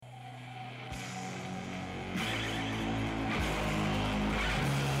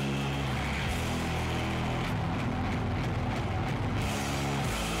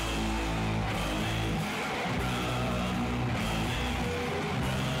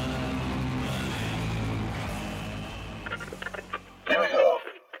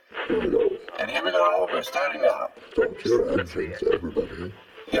So we're starting now. Don't your entrance, everybody.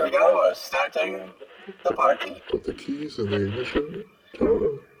 Here we go. We're starting the party. Put the keys in the ignition.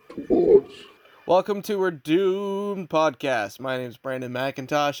 Turn towards. Welcome to our Doomed podcast. My name's Brandon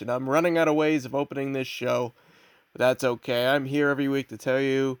McIntosh, and I'm running out of ways of opening this show. But that's okay. I'm here every week to tell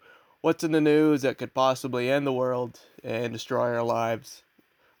you what's in the news that could possibly end the world and destroy our lives,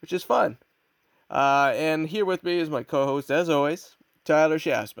 which is fun. And here with me is my co-host, as always, Tyler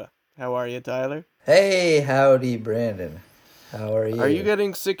Shaspa. How are you, Tyler? Hey, howdy, Brandon. How are you? Are you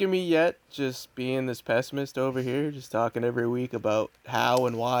getting sick of me yet? Just being this pessimist over here, just talking every week about how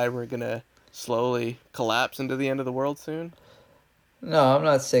and why we're gonna slowly collapse into the end of the world soon? No, I'm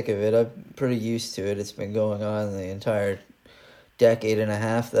not sick of it. I'm pretty used to it. It's been going on the entire decade and a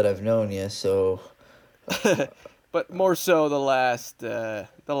half that I've known you, so... But more so the last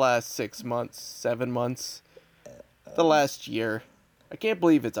 6 months, 7 months, the last year. I can't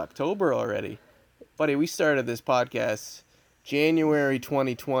believe it's October already. Buddy, we started this podcast January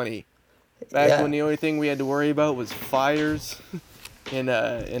 2020. Back when the only thing we had to worry about was fires in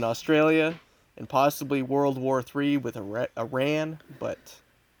Australia and possibly World War III with Iran, but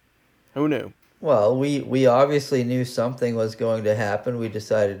who knew? Well, we obviously knew something was going to happen. We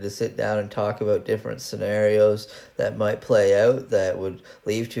decided to sit down and talk about different scenarios that might play out that would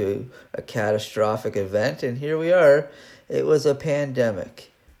lead to a catastrophic event, and here we are. It was a pandemic.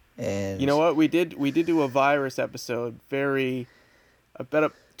 And you know what? We did do a virus episode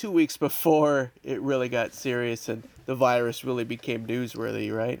about 2 weeks before it really got serious and the virus really became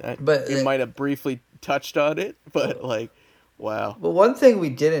newsworthy, right? We might have briefly touched on it, but wow. But one thing we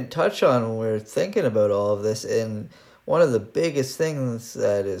didn't touch on when we were thinking about all of this, and one of the biggest things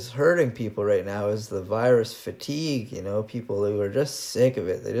that is hurting people right now is the virus fatigue. You know, people who are just sick of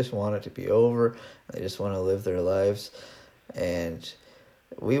it. They just want it to be over. They just want to live their lives. And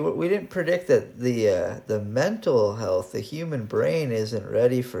we didn't predict that the mental health, the human brain isn't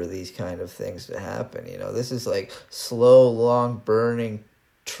ready for these kind of things to happen. You know, this is like slow, long burning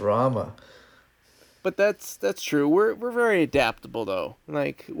trauma. But that's true. We're very adaptable though.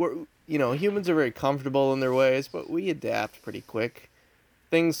 Humans are very comfortable in their ways, but we adapt pretty quick.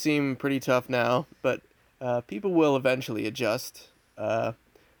 Things seem pretty tough now, but people will eventually adjust. They'll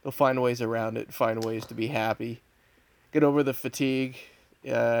find ways around it, find ways to be happy, get over the fatigue.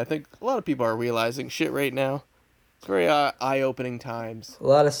 I think a lot of people are realizing shit right now. It's very eye-opening times. A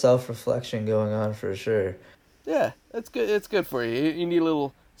lot of self-reflection going on for sure. Yeah, that's good. It's good for you. You need a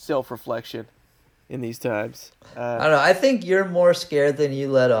little self-reflection in these times. I don't know. I think you're more scared than you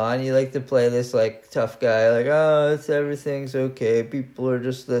let on. You like to play this tough guy, everything's okay. People are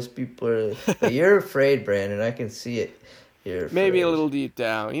just this. People are. But you're afraid, Brandon. I can see it. You're afraid. Maybe a little deep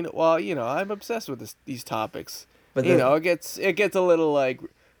down. I'm obsessed with these topics. But it gets a little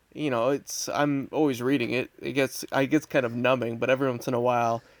I'm always reading it. It gets kind of numbing. But every once in a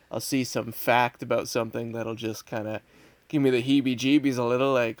while, I'll see some fact about something that'll just kind of give me the heebie-jeebies a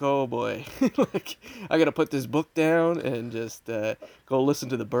little, oh boy, I gotta put this book down and just go listen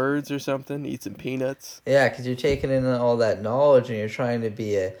to the birds or something, eat some peanuts. Yeah, because you're taking in all that knowledge and you're trying to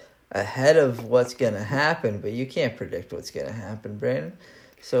be ahead of what's gonna happen, but you can't predict what's gonna happen, Brandon.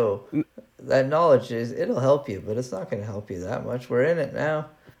 So that knowledge it'll help you, but it's not gonna help you that much. We're in it now.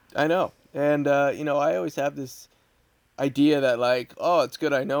 I know, and I always have this idea that it's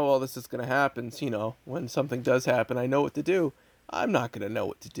good I know all this is going to happen, when something does happen I know what to do. I'm not going to know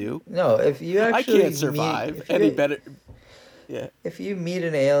what to do. No, if you actually I can't survive any better. Yeah. If you meet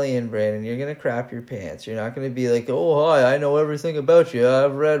an alien, Brandon, you're going to crap your pants. You're not going to be like, "Oh, hi, I know everything about you.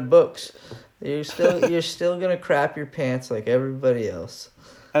 I've read books." You're still going to crap your pants like everybody else.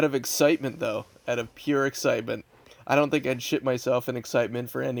 Out of excitement though, out of pure excitement. I don't think I'd shit myself in excitement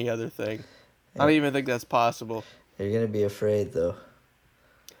for any other thing. Yeah. I don't even think that's possible. You're going to be afraid, though.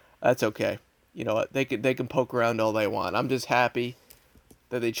 That's okay. You know what? They can poke around all they want. I'm just happy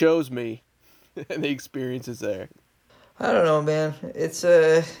that they chose me and the experience is there. I don't know, man. It's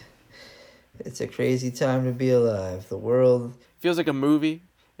a crazy time to be alive. The world feels like a movie.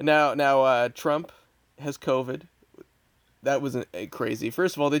 And now Trump has COVID. That wasn't crazy.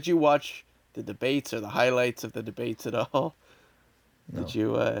 First of all, did you watch the debates or the highlights of the debates at all? No. Did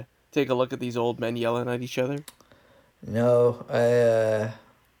you take a look at these old men yelling at each other? No, I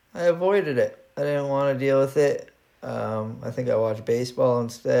avoided it. I didn't want to deal with it. I think I watched baseball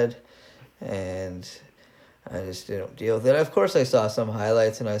instead, and I just didn't deal with it. Of course, I saw some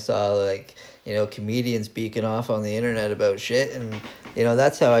highlights, and I saw comedians beaking off on the internet about shit, and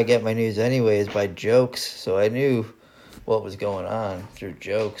that's how I get my news anyways, by jokes. So I knew what was going on through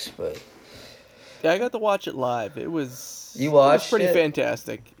jokes, but yeah, I got to watch it live. It was You watched it was pretty it?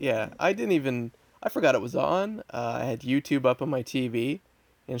 fantastic. Yeah, I I forgot it was on. I had YouTube up on my TV,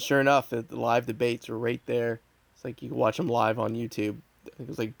 and sure enough, the live debates were right there. It's like you could watch them live on YouTube. I think it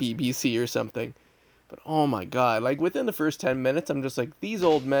was like BBC or something. But oh my god, like within the first 10 minutes, I'm just like, these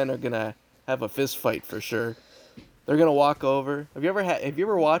old men are gonna have a fist fight for sure. They're gonna walk over. Have you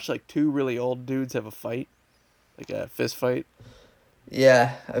ever watched like two really old dudes have a fight, like a fist fight?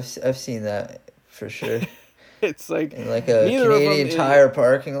 Yeah, I've seen that for sure. It's like In like a neither of them Canadian Tire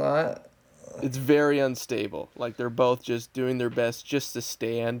parking lot. it's very unstable. Like they're both just doing their best just to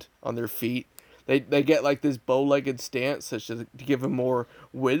stand on their feet. They get like this bow-legged stance, such as to give them more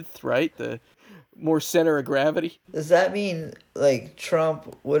width, right? The more center of gravity. Does that mean like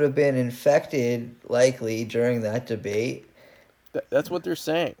Trump would have been infected likely during that debate? That's what they're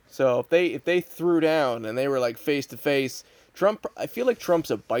saying. So if they threw down and they were like face to face, Trump. I feel like Trump's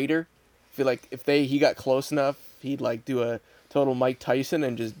a biter. I feel like if he got close enough, he'd like do a total Mike Tyson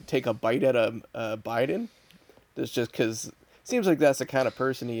and just take a bite at a Biden. That's just because it seems like that's the kind of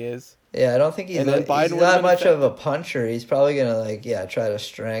person he is. Yeah, I don't think he's And then he's Biden would've not been much of a infected. puncher. He's probably gonna like try to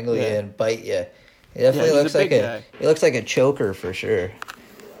strangle you Yeah. and bite you. He definitely he's a looks like big a guy. he looks like a choker for sure.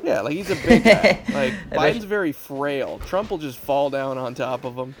 Yeah, like he's a big guy. Like I bet- Biden's very frail. Trump will just fall down on top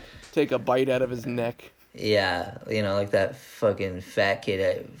of him, take a bite out of his neck. Yeah, like that fucking fat kid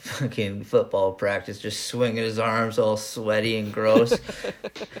at fucking football practice, just swinging his arms all sweaty and gross,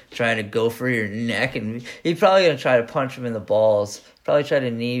 trying to go for your neck, and he's probably gonna try to punch him in the balls. Probably try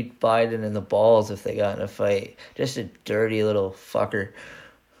to knee Biden in the balls if they got in a fight. Just a dirty little fucker.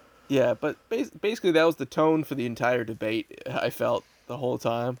 Yeah, but basically that was the tone for the entire debate. I felt the whole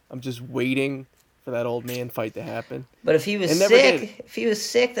time. I'm just waiting for that old man fight to happen. But if he was It never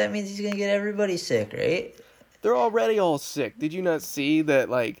sick, that means he's gonna get everybody sick, right? They're already all sick. Did you not see that?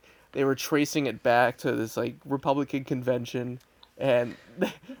 Like they were tracing it back to this like Republican convention, and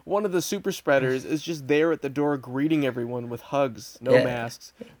one of the super spreaders is just there at the door greeting everyone with hugs, no Yeah.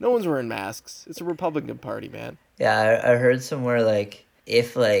 masks. No one's wearing masks. It's a Republican Party, man. Yeah, I heard somewhere like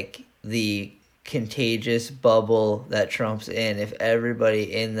if like the contagious bubble that Trump's in, if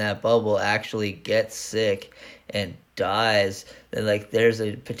everybody in that bubble actually gets sick and dies, then like there's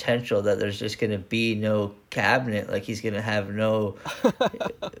a potential that there's just gonna be no cabinet. Like he's gonna have no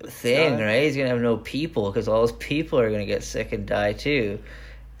thing, God. right? He's gonna have no people because all those people are gonna get sick and die too.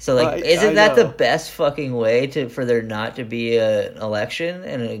 So like, I isn't that the know. best fucking way for there not to be an election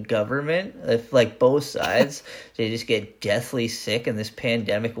and a government? If like both sides, they just get deathly sick and this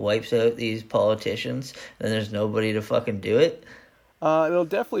pandemic wipes out these politicians, and there's nobody to fucking do it. It'll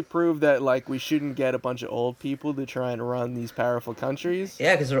definitely prove that like we shouldn't get a bunch of old people to try and run these powerful countries.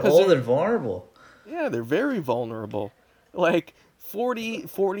 Yeah, because they're 'Cause old they're- and vulnerable. Yeah, they're very vulnerable. Like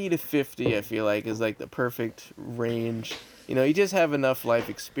 40 to 50, I feel like, is like the perfect range. You know, you just have enough life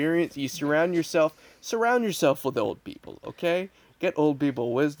experience. You surround yourself with old people, okay? Get old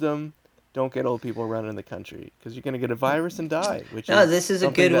people wisdom. Don't get old people running the country because you're going to get a virus and die. No, this is a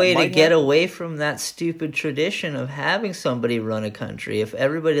something good that way to might get happen. away from that stupid tradition of having somebody run a country. If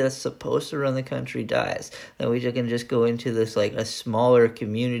everybody that's supposed to run the country dies, then we can just go into this like a smaller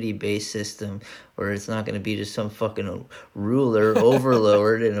community-based system where it's not going to be just some fucking ruler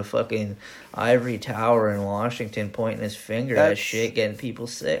overlord in a fucking ivory tower in Washington pointing his finger at That's- shit, getting people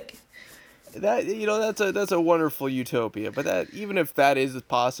sick. That that's a wonderful utopia, but that even if that is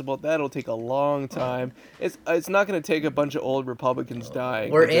possible, that'll take a long time. It's not going to take a bunch of old Republicans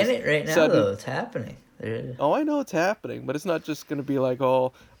dying. We're to in just it right now, sudden- though. It's happening. Oh, I know it's happening, but it's not just going to be like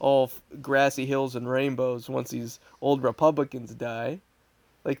all grassy hills and rainbows once these old Republicans die.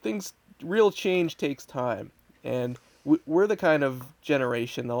 Like real change takes time, and we're the kind of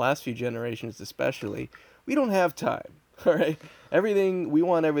generation, the last few generations especially, we don't have time. All right, we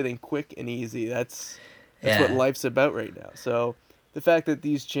want everything quick and easy. That's what Yeah. life's about right now. So the fact that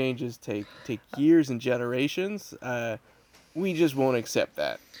these changes take years and generations, we just won't accept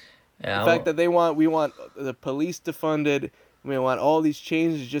that. Yeah, The fact that we want the police defunded, we want all these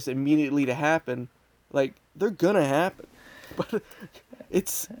changes just immediately to happen, like they're gonna happen, but it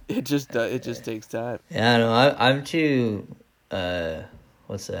just takes time. Yeah, no, I'm too,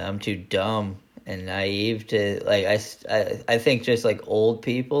 I'm too dumb and naive to, like, I think just, like, old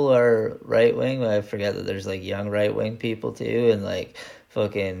people are right-wing, but I forget that there's, like, young right-wing people, too, and, like,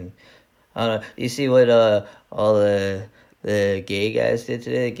 fucking, I don't know, you see what, all the gay guys did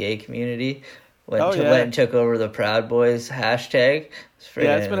today, the gay community? Went and took over the Proud Boys hashtag.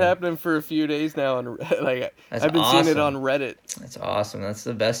 Yeah, it's been happening for a few days now, and like That's I've been seeing it awesome. on Reddit. That's awesome. That's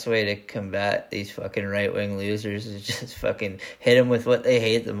the best way to combat these fucking right-wing losers is just fucking hit them with what they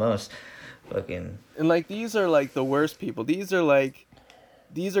hate the most. Fucking... And like these are like the worst people. These are like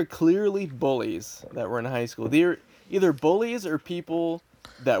these are clearly bullies that were in high school. They're either bullies or people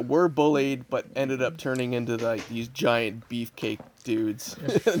that were bullied but ended up turning into like these giant beefcake dudes,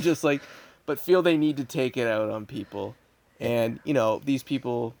 just like, but feel they need to take it out on people. And you know, these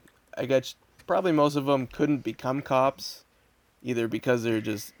people, I guess probably most of them couldn't become cops, either because they're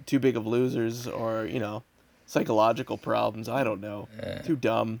just too big of losers or you know, psychological problems. I don't know, too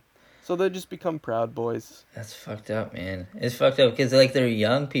dumb. So they just become Proud Boys. That's fucked up, man. It's fucked up because like they're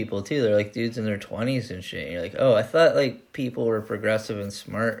young people too. They're like dudes in their 20s and shit. You're like, oh, I thought like people were progressive and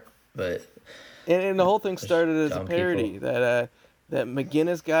smart, but And the whole thing started as a dumb parody. people. That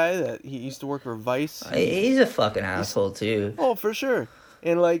McGinnis guy that he used to work for Vice. He's a fucking asshole too. Oh, for sure.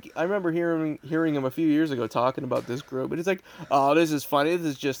 And like I remember hearing him a few years ago talking about this group, and it's like, oh, this is funny. This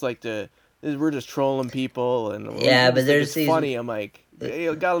is just like we're just trolling people, and Yeah, we but just think there's it's these- funny. I'm like,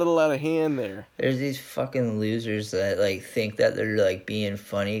 it got a little out of hand there. There's these fucking losers that like think that they're like being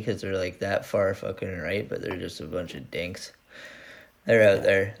funny because they're like that far fucking right, but they're just a bunch of dinks. They're out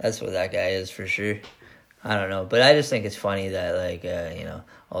there. That's what that guy is for sure. I don't know, but I just think it's funny that like you know,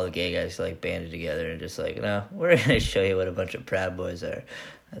 all the gay guys like banded together and just like, no, we're gonna show you what a bunch of Proud Boys are.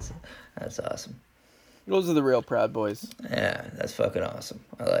 That's awesome. Those are the real Proud Boys. Yeah, that's fucking awesome.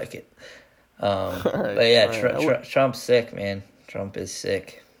 I like it. right, But yeah, all right. Trump's sick, man. Trump is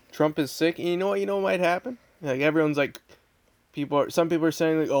sick. Trump is sick. And you know what might happen? Like everyone's like, some people are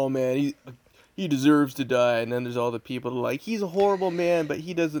saying like, oh man, he deserves to die, and then there's all the people that are like, he's a horrible man, but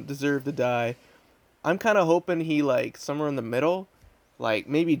he doesn't deserve to die. I'm kind of hoping he like somewhere in the middle, like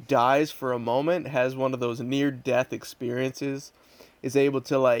maybe dies for a moment, has one of those near-death experiences, is able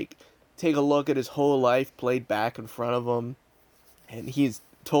to like take a look at his whole life played back in front of him, and he's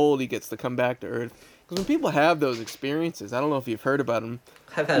told he gets to come back to Earth. Because when people have those experiences, I don't know if you've heard about them.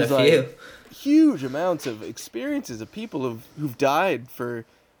 I've had a There's, few. like, huge amounts of experiences of people who've died for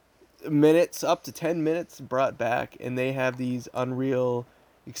minutes, up to 10 minutes, brought back, and they have these unreal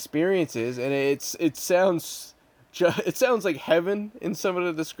experiences, and it sounds like heaven in some of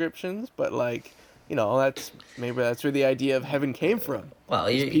the descriptions, but like, you know, that's where the idea of heaven came from. Well,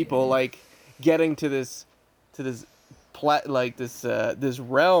 These people like getting to this this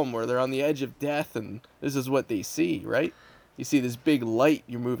realm where they're on the edge of death, and this is what they see, right? You see this big light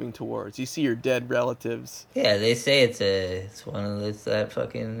you're moving towards. You see your dead relatives. Yeah, they say it's a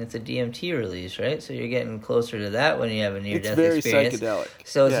DMT release, right? So you're getting closer to that when you have a near-death It's very experience. psychedelic.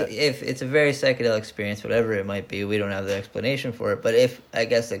 So Yeah. if it's a very psychedelic experience, whatever it might be, we don't have the explanation for it. But if I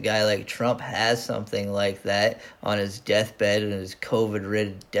guess a guy like Trump has something like that on his deathbed, and his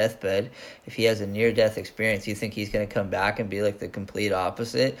COVID-ridden deathbed, if he has a near-death experience, you think he's going to come back and be like the complete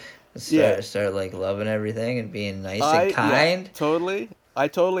opposite? Start like loving everything and being nice and kind. Yeah, totally. I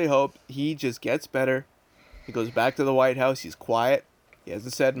totally hope he just gets better. He goes back to the White House. He's quiet. He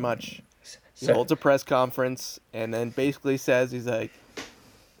hasn't said much. He holds a press conference and then basically says, he's like,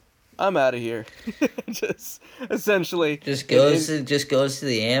 I'm out of here. Just essentially. Just goes to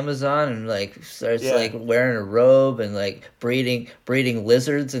the Amazon and like starts like wearing a robe and like breeding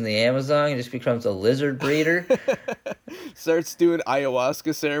lizards in the Amazon. He just becomes a lizard breeder. Starts doing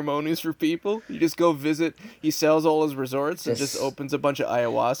ayahuasca ceremonies for people. You just go visit. He sells all his resorts and just opens a bunch of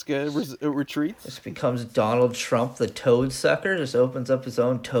ayahuasca retreats. Just becomes Donald Trump, the toad sucker. Just opens up his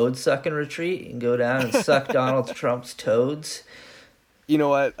own toad sucking retreat. You can go down and suck Donald Trump's toads. You know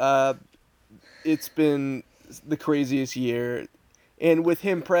what? It's been the craziest year. And with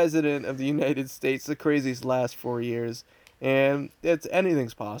him president of the United States, the craziest last 4 years. And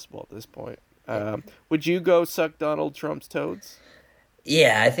anything's possible at this point. Would you go suck Donald Trump's toads?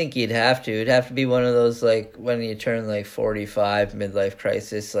 Yeah, I think you'd have to. It'd have to be one of those, like, when you turn, like, 45, midlife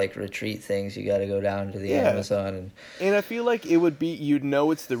crisis, like, retreat things. You got to go down to the Amazon. And I feel like it would be, you'd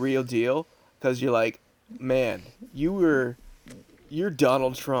know it's the real deal. Because you're like, man, you're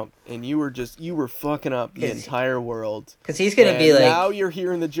Donald Trump, and you were fucking up the entire world. Because he's going to be like... now you're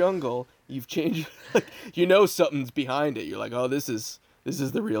here in the jungle. You've changed... Like, you know something's behind it. You're like, oh, this is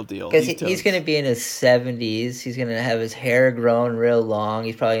the real deal. Because he's going to be in his 70s. He's going to have his hair grown real long.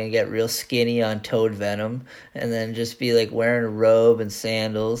 He's probably going to get real skinny on toad venom. And then just be, like, wearing a robe and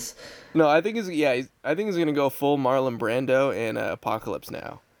sandals. No, I think he's going to go full Marlon Brando and Apocalypse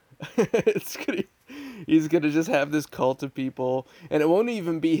Now. He's going to just have this cult of people. And it won't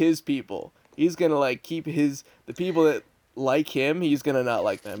even be his people. He's going to, like, keep the people that like him, he's gonna not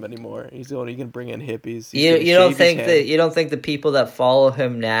like them anymore. He's only gonna bring in hippies. You don't think the people that follow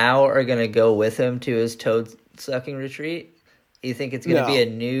him now are gonna go with him to his toad sucking retreat? You think it's gonna be a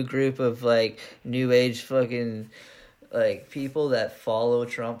new group of like new age fucking like people that follow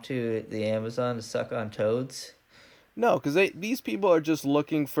Trump to the Amazon to suck on toads? No, because these people are just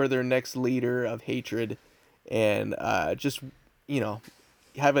looking for their next leader of hatred, and just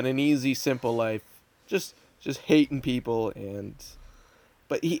having an easy, simple life, just hating people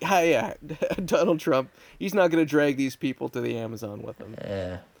But Donald Trump, he's not gonna drag these people to the Amazon with him.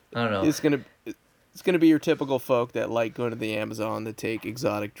 Yeah, I don't know. It's gonna be your typical folk that like going to the Amazon to take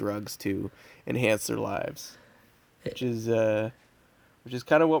exotic drugs to enhance their lives, which is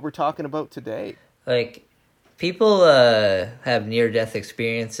kind of what we're talking about today. Like, people have near-death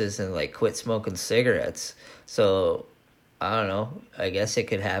experiences and like quit smoking cigarettes. So I don't know. I guess it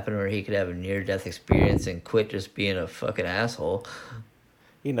could happen where he could have a near-death experience and quit just being a fucking asshole.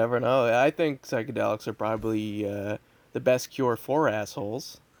 You never know. I think psychedelics are probably the best cure for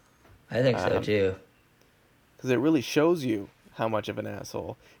assholes. I think so too. Because it really shows you how much of an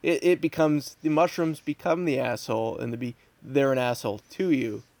asshole. The mushrooms become the asshole, and they're an asshole to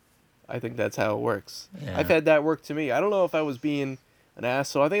you. I think that's how it works. Yeah. I've had that work to me. I don't know if I was being an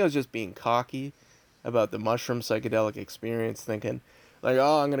asshole. I think I was just being cocky about the mushroom psychedelic experience, thinking like,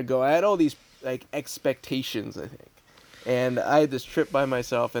 oh, I'm gonna go. I had all these like expectations, I think, and I had this trip by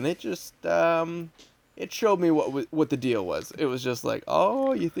myself, and it just it showed me what the deal was. It was just like,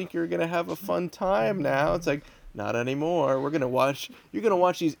 oh, you think you're gonna have a fun time now? It's like, not anymore. You're gonna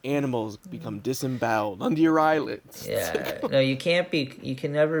watch these animals become disemboweled under your eyelids. Yeah, no, you can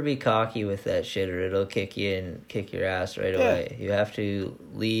never be cocky with that shit, or it'll kick you and kick your ass right away. You have to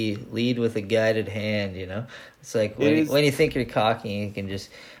lead with a guided hand, you know? It's like when you think you're cocky, you can just,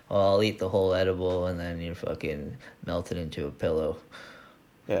 I'll eat the whole edible, and then you're fucking melted into a pillow.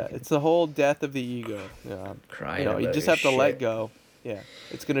 Yeah, it's the whole death of the ego. Crying you just have to let go. Yeah,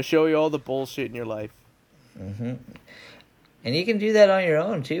 it's gonna show you all the bullshit in your life. Mm-hmm. And you can do that on your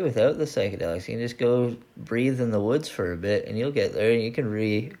own too, without the psychedelics. You can just go breathe in the woods for a bit, and you'll get there, and you can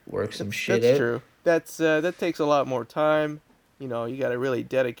rework some shit out. That's true. That takes a lot more time. You got to really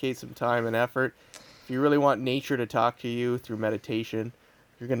dedicate some time and effort. If you really want nature to talk to you through meditation,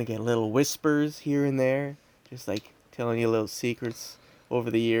 you're gonna get little whispers here and there, just like telling you little secrets over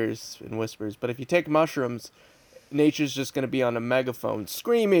the years in whispers. But if you take mushrooms, nature's just going to be on a megaphone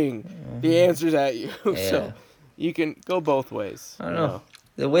screaming the answers at you. Yeah. So you can go both ways. I don't know.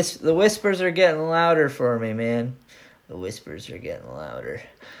 The whispers are getting louder for me, man. The whispers are getting louder.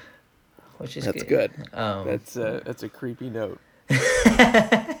 Which is good. That's a creepy note. The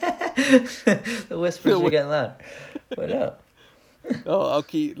whispers are getting louder. But no. Oh, I'm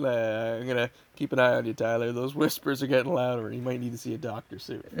gonna keep an eye on you, Tyler. Those whispers are getting louder. You might need to see a doctor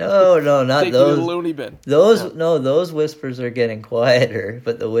soon. No, not Take those. You to the loony bin. Those whispers are getting quieter,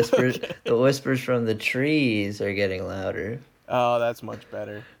 but the whispers from the trees are getting louder. Oh, that's much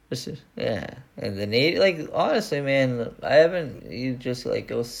better. Yeah, and honestly, man, you just like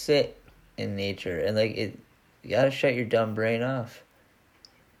go sit in nature, and you gotta shut your dumb brain off.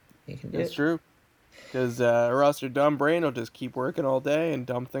 You can do it. That's true. Because or else your dumb brain will just keep working all day and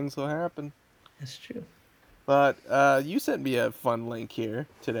dumb things will happen. That's true. But you sent me a fun link here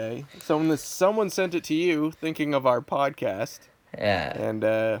today. Someone sent it to you thinking of our podcast. Yeah. And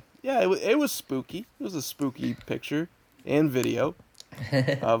it was spooky. It was a spooky picture and video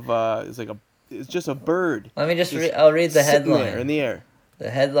of it's just a bird. Let me just I'll read the headline. There in the air. The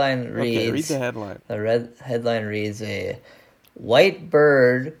headline reads. Okay, read the headline. The headline reads: a white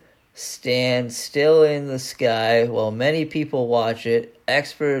bird stands still in the sky while many people watch it.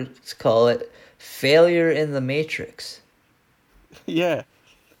 Experts call it failure in the Matrix. Yeah.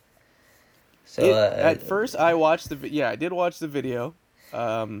 So at first I watched I did watch the video.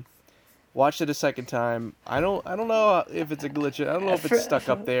 Watched it a second time. I don't know if it's a glitch. I don't know if it's stuck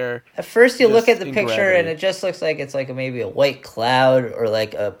up there. At first you look at the in picture gravity. and it just looks like it's like maybe a white cloud or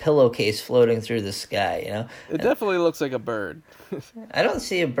like a pillowcase floating through the sky, you know? It definitely looks like a bird. I don't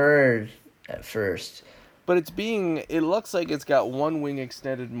see a bird at first. But it looks like it's got one wing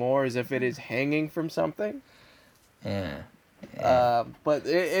extended more as if it is hanging from something. Yeah. But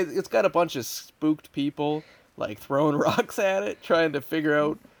it's got a bunch of spooked people like throwing rocks at it, trying to figure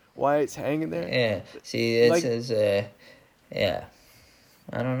out why it's hanging there. Yeah. See, it says, yeah.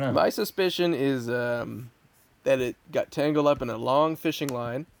 I don't know. My suspicion is that it got tangled up in a long fishing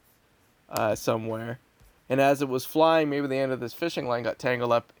line somewhere. And as it was flying, maybe the end of this fishing line got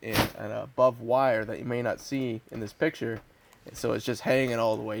tangled up in an above wire that you may not see in this picture. And so it's just hanging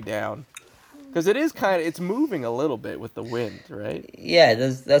all the way down. Because it's moving a little bit with the wind, right? Yeah,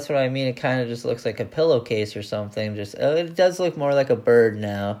 that's what I mean. It kind of just looks like a pillowcase or something. It does look more like a bird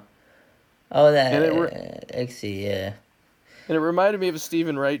now. Oh, I see, yeah. And it reminded me of a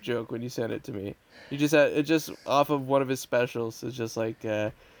Stephen Wright joke when you sent it to me. It just off of one of his specials. It's just like,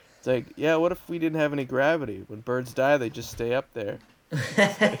 It's like, yeah, what if we didn't have any gravity? When birds die, they just stay up there.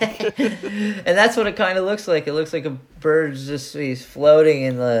 And that's what it kind of looks like. It looks like a bird's just he's floating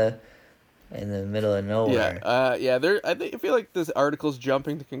in the middle of nowhere. Yeah. I feel like this article's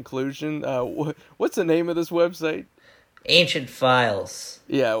jumping to conclusion. What's the name of this website? Ancient Files.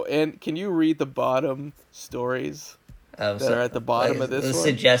 Yeah, and can you read the bottom stories that are at the bottom of this the one?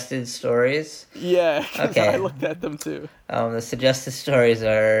 suggested stories? Yeah, 'cause Okay. I looked at them too. The suggested stories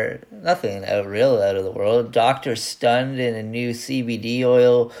are nothing out of the world. Doctor stunned in a new CBD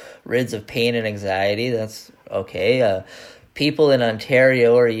oil rids of pain and anxiety. That's okay. People in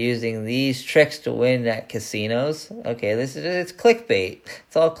Ontario are using these tricks to win at casinos. Okay, it's clickbait.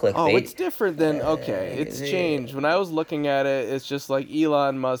 It's all clickbait. Oh, it's different than it's changed. When I was looking at it, it's just like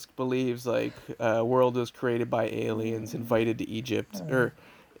Elon Musk believes like world was created by aliens invited to Egypt, or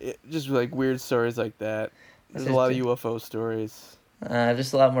just like weird stories like that. There's a lot of UFO stories.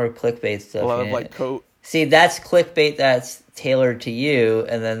 Just a lot more clickbait stuff. A lot of yeah. like See, that's clickbait that's tailored to you,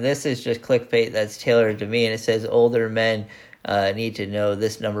 and then this is just clickbait that's tailored to me, and it says older men need to know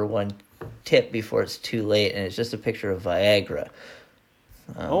this number one tip before it's too late, and it's just a picture of Viagra.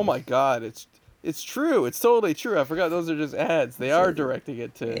 Oh my God, it's true. It's totally true. I forgot those are just ads. They are directing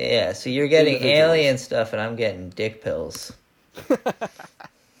it to. Yeah, so you're getting individuals. alien stuff, and I'm getting dick pills.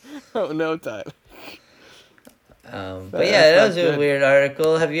 Oh no, Tyler. But yeah, that was a good. weird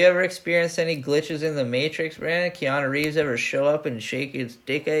article. Have you ever experienced any glitches in the Matrix, Brandon? Keanu Reeves ever show up and shake his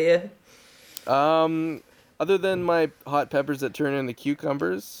dick at you? Other than my hot peppers that turn into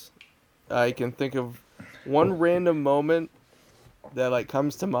cucumbers, I can think of one random moment that like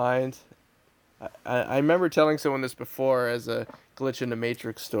comes to mind. I remember telling someone this before as a glitch in the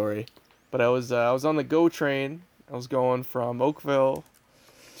Matrix story, but I was on the GO train. I was going from Oakville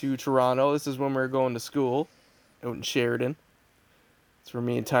to Toronto. This is when we were going to school out in Sheridan. It's where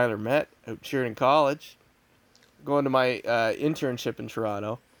me and Tyler met out in Sheridan College. Going to my internship in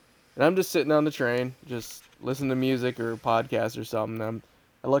Toronto. And I'm just sitting on the train, just listening to music or podcast or something.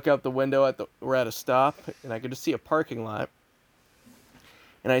 I look out the window we're at a stop, and I can just see a parking lot.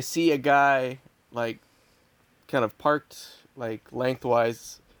 And I see a guy, like, kind of parked, like,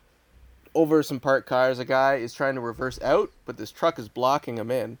 lengthwise over some parked cars. A guy is trying to reverse out, but this truck is blocking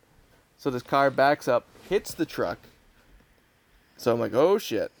him in. So this car backs up, hits the truck. So I'm like, oh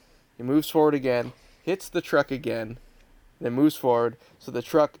shit. He moves forward again, hits the truck again, then moves forward. So the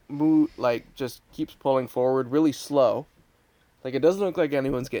truck just keeps pulling forward really slow. Like, it doesn't look like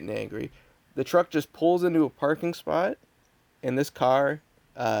anyone's getting angry. The truck just pulls into a parking spot, and this car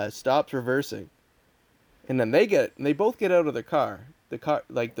stops reversing. And then they both get out of the car. The car,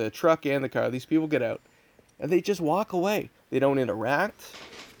 like the truck and the car, these people get out, and they just walk away. They don't interact.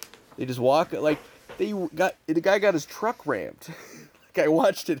 They just walk, like, the guy got his truck rammed. Like, I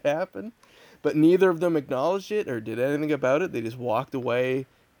watched it happen, but neither of them acknowledged it or did anything about it. They just walked away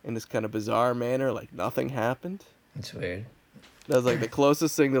in this kind of bizarre manner, like nothing happened. It's weird. That was like the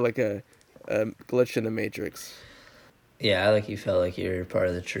closest thing to like a glitch in the Matrix. Yeah, like you felt like you were part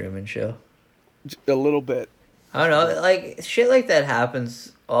of the Truman Show. A little bit. I don't know, like shit like that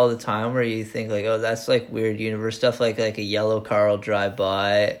happens all the time where you think like, oh, that's like weird universe stuff, like a yellow car will drive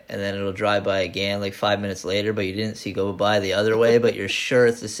by and then it'll drive by again like 5 minutes later, but you didn't see go by the other way, but you're sure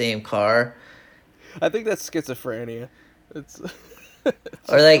it's the same car. I think that's schizophrenia. It's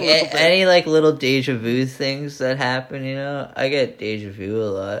or like any like little deja vu things that happen, you know? I get deja vu a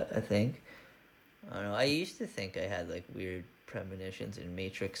lot, I think. I don't know, I used to think I had like weird premonitions and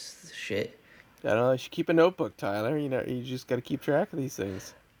Matrix shit. I don't know. You should keep a notebook, Tyler. You know, you just got to keep track of these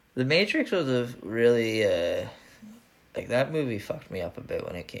things. The Matrix was a really like that movie fucked me up a bit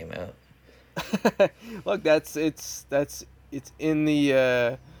when it came out. Look, it's in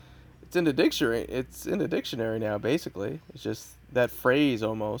the dictionary. It's in the dictionary now. Basically, it's just that phrase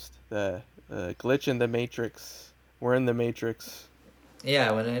almost. The glitch in the Matrix. We're in the Matrix.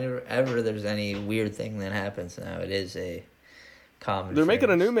 Yeah, whenever there's any weird thing that happens now, it is a common. They're making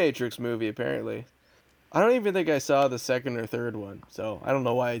a phrase. new Matrix movie, apparently. I don't even think I saw the second or third one, so I don't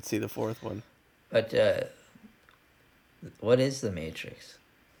know why I'd see the fourth one. But what is the Matrix?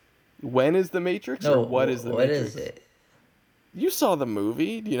 When is the Matrix, or what is the what Matrix? is it? You saw the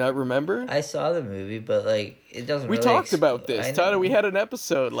movie? Do you not remember? I saw the movie, but like it doesn't. We really talked about this, Tyler. We had an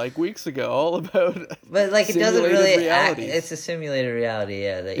episode like weeks ago all about. But like it doesn't simulated really act. realities. It's a simulated reality,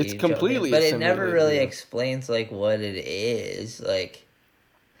 yeah. That It's you jump in. completely a But it never simulated really reality. explains like what it is. Like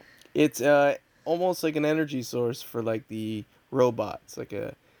It's almost like an energy source for like the robots, like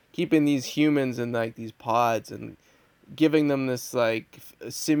keeping these humans in like these pods and giving them this like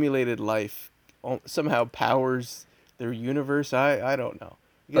simulated life somehow powers their universe. I don't know.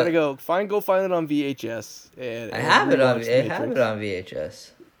 You gotta go find it on VHS. And I have it on rewatch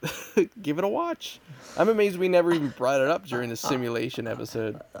VHS. Give it a watch. I'm amazed we never even brought it up during the simulation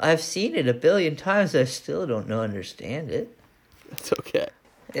episode. I've seen it a billion times. I still don't understand it. It's okay.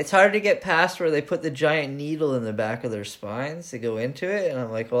 It's hard to get past where they put the giant needle in the back of their spines to go into it, and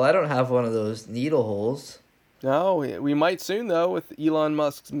I'm like, well, I don't have one of those needle holes. No, we might soon though with Elon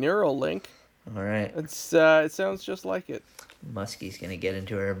Musk's Neuralink. All right, It sounds just like it. Muskie's gonna get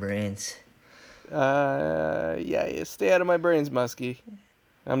into our brains. Yeah, stay out of my brains, Muskie.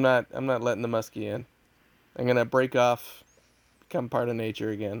 I'm not letting the Muskie in. I'm gonna break off, become part of nature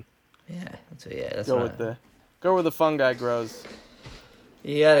again. Yeah, that's Go what where the fungi grows.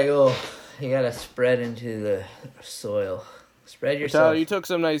 you gotta go. You gotta spread into the soil. Spread yourself. Tyler, you took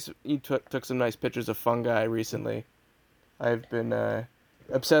some nice pictures of fungi recently. I've been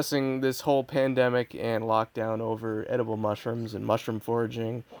obsessing this whole pandemic and lockdown over edible mushrooms and mushroom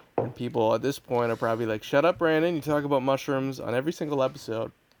foraging. And people at this point are probably like, "Shut up, Brandon! You talk about mushrooms on every single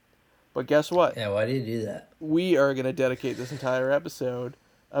episode." But guess what? Yeah, why do you do that? We are gonna dedicate this entire episode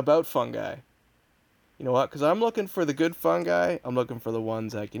about fungi. You know what? Because I'm looking for the good fungi. I'm looking for the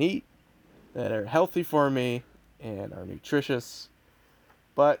ones I can eat, that are healthy for me and are nutritious.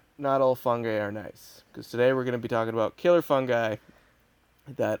 But not all fungi are nice. Because today we're going to be talking about killer fungi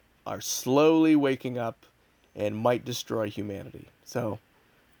that are slowly waking up and might destroy humanity. So,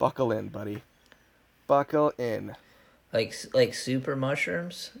 buckle in, buddy. Buckle in. Like super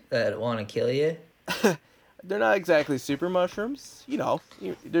mushrooms that want to kill you. They're not exactly super mushrooms.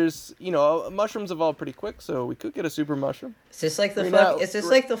 Mushrooms evolve pretty quick, so we could get a super mushroom. Is this like the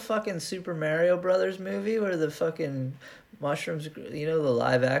like the fucking Super Mario Brothers movie where the fucking mushrooms, the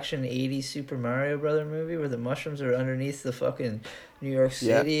live action 80s Super Mario Brother movie where the mushrooms are underneath the fucking New York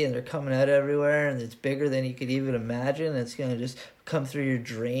City and they're coming out everywhere and it's bigger than you could even imagine and it's going to just come through your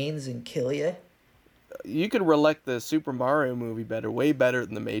drains and kill you? You could relate the Super Mario movie way better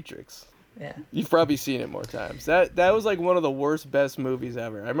than The Matrix. Yeah. You've probably seen it more times. That was like one of the best movies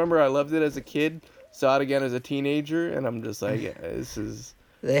ever. I remember I loved it as a kid, saw it again as a teenager, and I'm just like, yeah, this is...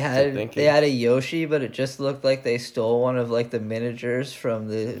 They had a Yoshi, but it just looked like they stole one of like the miniatures from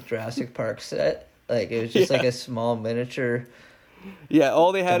the Jurassic Park set. Like it was just like a small miniature. Yeah,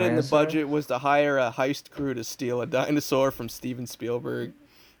 all they had in the dinosaur. budget was to hire a heist crew to steal a dinosaur from Steven Spielberg.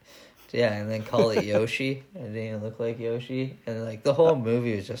 Yeah, and then call it Yoshi. It didn't even look like Yoshi. And like the whole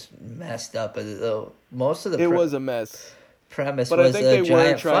movie was just messed up. Though most of the was a mess. Premise But I was think a they were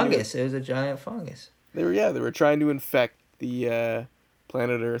giant trying to- fungus. It was a giant fungus. They were trying to infect the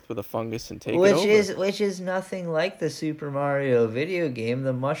planet Earth with a fungus and take it over. Which is nothing like the Super Mario video game.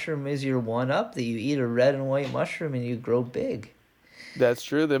 The mushroom is your one-up that you eat a red and white mushroom and you grow big. That's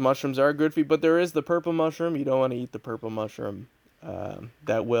true. The mushrooms are good for you, but there is the purple mushroom. You don't want to eat the purple mushroom.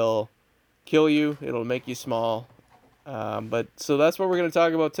 That will kill you. It'll make you small. So that's what we're going to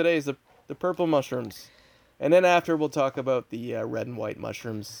talk about today is the purple mushrooms. And then after we'll talk about the red and white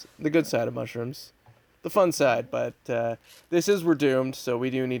mushrooms, the good side of mushrooms, the fun side. But this is We're Doomed, so we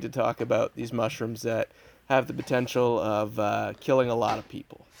do need to talk about these mushrooms that have the potential of killing a lot of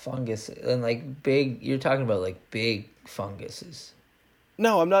people. Fungus and like big. You're talking about like big funguses.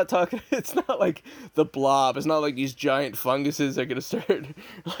 No, I'm not talking. It's not like the blob. It's not like these giant funguses are gonna start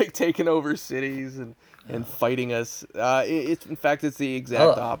like taking over cities and fighting us. In fact, it's the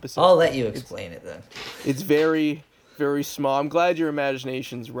exact opposite. I'll let you explain it then. It's very, very small. I'm glad your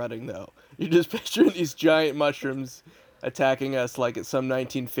imagination's running though. You're just picturing these giant mushrooms attacking us like it's some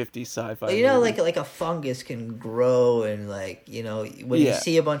 1950s sci-fi. Movie. like a fungus can grow and like when you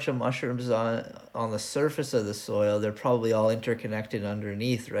see a bunch of mushrooms on the surface of the soil, they're probably all interconnected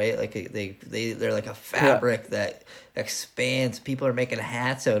underneath, right? Like they're like a fabric that expands. People are making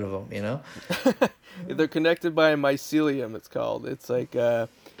hats out of them, They're connected by a mycelium. It's called. It's like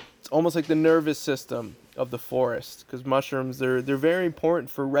it's almost like the nervous system of the forest because mushrooms they're very important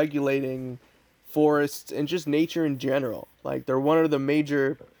for regulating forests and just nature in general. Like they're one of the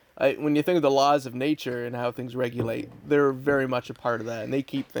major when you think of the laws of nature and how things regulate, they're very much a part of that and they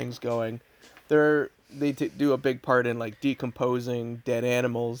keep things going. They do a big part in like decomposing dead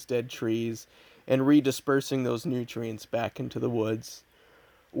animals, dead trees, and redispersing those nutrients back into the woods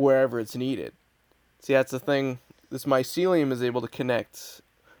wherever it's needed. See, that's the thing. This mycelium is able to connect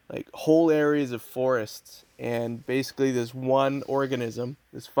like whole areas of forests, and basically this one organism,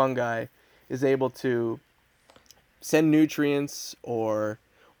 this fungi, is able to send nutrients or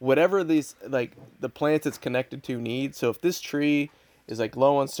whatever these like the plant it's connected to needs. So if this tree is like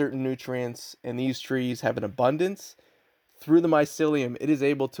low on certain nutrients and these trees have an abundance, through the mycelium it is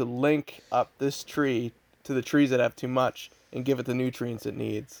able to link up this tree to the trees that have too much and give it the nutrients it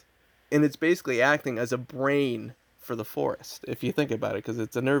needs. And it's basically acting as a brain for the forest, if you think about it, because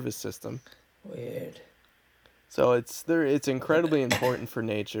it's a nervous system. Weird. So it's incredibly important for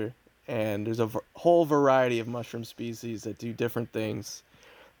nature, and there's a whole variety of mushroom species that do different things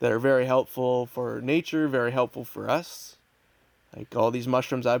that are very helpful for nature, very helpful for us. Like all these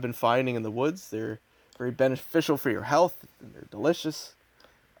mushrooms I've been finding in the woods, they're very beneficial for your health, and they're delicious.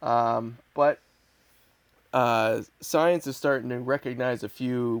 But science is starting to recognize a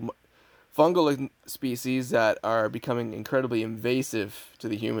few fungal species that are becoming incredibly invasive to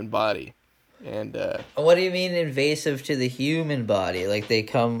the human body. And What do you mean invasive to the human body? Like they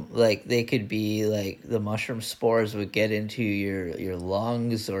could be like the mushroom spores would get into your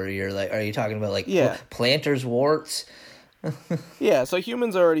lungs, or are you talking about like planter's warts? Yeah, so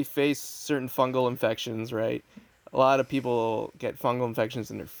humans already face certain fungal infections, right? A lot of people get fungal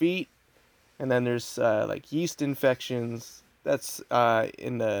infections in their feet, and then there's like yeast infections. That's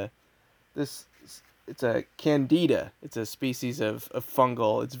it's a candida. It's a species of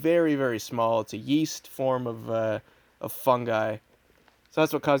fungal. It's very, very small. It's a yeast form of fungi. So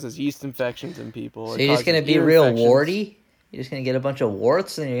that's what causes yeast infections in people. So you're just going to be real warty? You're just going to get a bunch of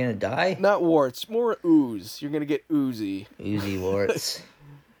warts and you're going to die? Not warts, more ooze. You're going to get oozy. Oozy warts.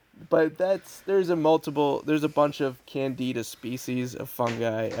 But there's a bunch of candida species of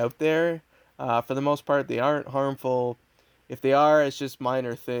fungi out there. For the most part, they aren't harmful. If they are, it's just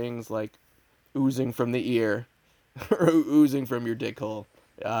minor things like oozing from the ear or oozing from your dick hole.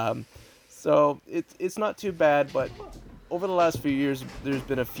 So it's not too bad, but over the last few years, there's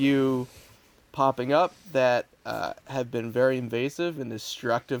been a few popping up that have been very invasive and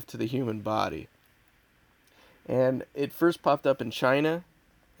destructive to the human body. And it first popped up in China.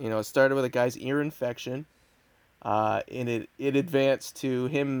 It started with a guy's ear infection, and it advanced to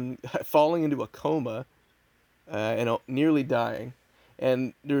him falling into a coma and nearly dying.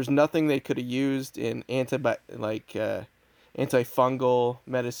 And there's nothing they could have used in antifungal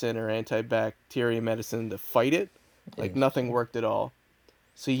medicine or antibacterial medicine to fight it. Like nothing worked at all.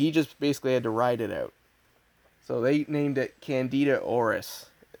 So he just basically had to ride it out. So they named it Candida auris.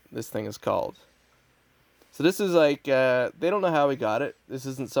 This thing is called. So this is like, they don't know how he got it. This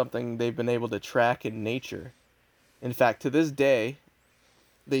isn't something they've been able to track in nature. In fact, to this day,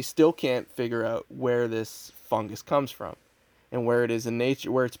 they still can't figure out where this fungus comes from and where it is in nature,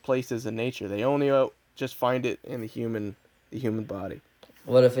 where its place is in nature. They only just find it in the human body.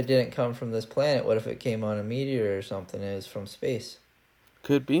 What if it didn't come from this planet? What if it came on a meteor or something and it's from space?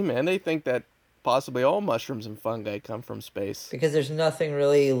 Could be, man. They think that possibly all mushrooms and fungi come from space. Because there's nothing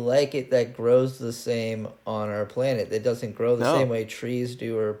really like it that grows the same on our planet. It doesn't grow the same way trees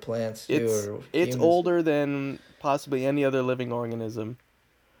do or plants do or humans. It's older than possibly any other living organism.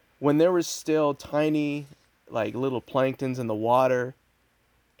 When there was still tiny, like little planktons in the water,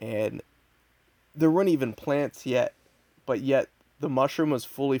 and there weren't even plants yet, but yet the mushroom was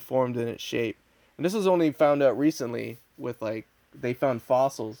fully formed in its shape. And this was only found out recently with they found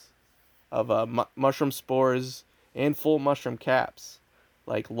fossils of mushroom spores and full mushroom caps,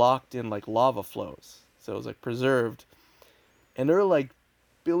 locked in lava flows. So it was preserved, and they're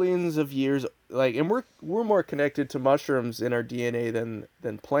billions of years. And we're more connected to mushrooms in our DNA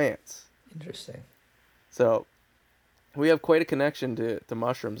than plants. Interesting. So we have quite a connection to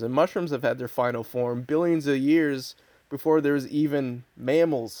mushrooms, and mushrooms have had their final form billions of years before there was even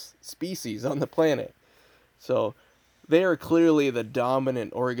mammals species on the planet. So they are clearly the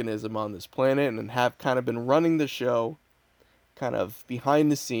dominant organism on this planet and have kind of been running the show kind of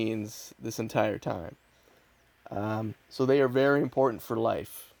behind the scenes this entire time. So they are very important for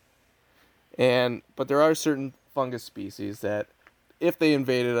life. But there are certain fungus species that if they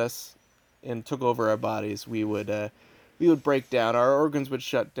invaded us and took over our bodies, we would break down. Our organs would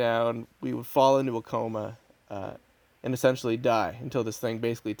shut down. We would fall into a coma and essentially die until this thing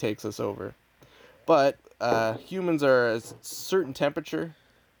basically takes us over. But humans are at a certain temperature.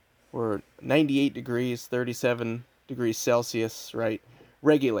 We're 98 degrees, 37 degrees Celsius, right?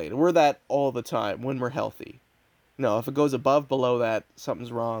 Regulated. We're that all the time when we're healthy. No, if it goes below that,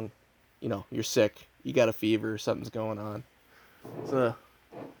 something's wrong. You're sick. You got a fever. Something's going on. So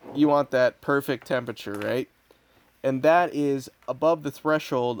you want that perfect temperature, right? And that is above the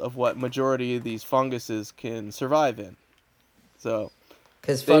threshold of what majority of these funguses can survive in. So,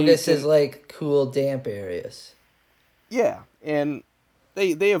 because fungus is cool, damp areas. Yeah, and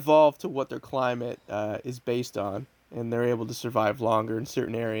they evolve to what their climate is based on, and they're able to survive longer in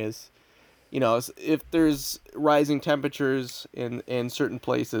certain areas. If there's rising temperatures in certain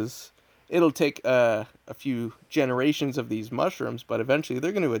places, it'll take a few generations of these mushrooms, but eventually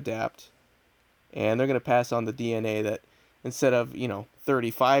they're going to adapt, and they're going to pass on the DNA that instead of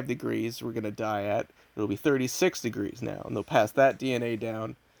 35 degrees we're gonna die at, it'll be 36 degrees now, and they'll pass that DNA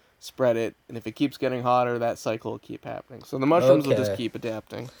down, spread it, and if it keeps getting hotter, that cycle will keep happening. So the mushrooms will just Okay. keep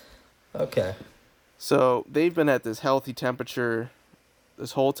adapting. Okay. So they've been at this healthy temperature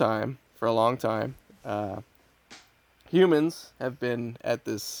this whole time for a long time. Humans have been at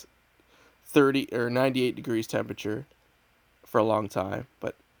this 30 or 98 degrees temperature for a long time,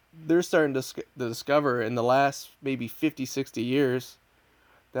 but they're starting to discover in the last maybe 50, 60 years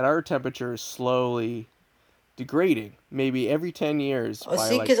that our temperature is slowly degrading. Maybe every 10 years Oh, by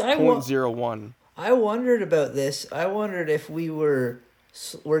see, like 'cause I wa- 0.01. I wondered about this. I wondered if we're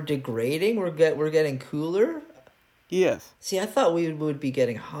degrading. We're getting cooler. Yes. See, I thought we would be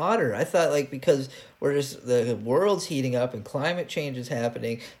getting hotter. I thought like because the world's heating up and climate change is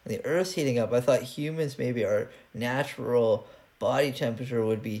happening and the Earth's heating up. I thought humans maybe our natural body temperature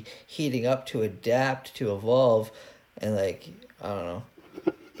would be heating up to adapt to evolve, and like I don't know.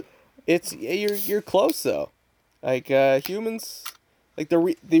 You're close though. Like humans, like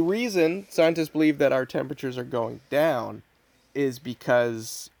the reason scientists believe that our temperatures are going down is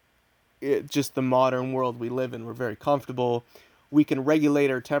because just the modern world we live in. We're very comfortable. We can regulate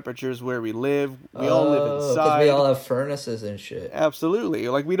our temperatures where we live. We all live Oh, because inside. we all have furnaces and shit. Absolutely.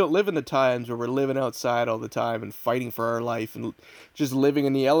 Like we don't live in the times where we're living outside all the time and fighting for our life and just living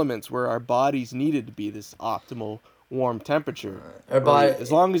in the elements where our bodies needed to be this optimal warm temperature. Our body, As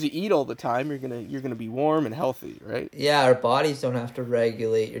long as you eat all the time, you're gonna be warm and healthy, right? yeah, our bodies don't have to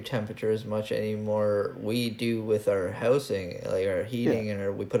regulate your temperature as much anymore. We do with our housing, like our heating,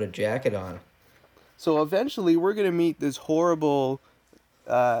 and we put a jacket on. So eventually, we're gonna meet this horrible.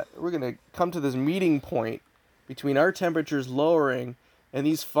 We're gonna come to this meeting point between our temperatures lowering and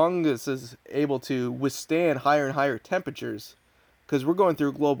these funguses able to withstand higher and higher temperatures, because we're going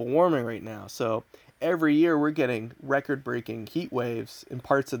through global warming right now. So every year we're getting record-breaking heat waves in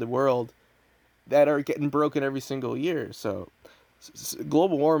parts of the world that are getting broken every single year. So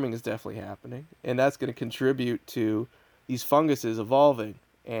global warming is definitely happening, and that's going to contribute to these funguses evolving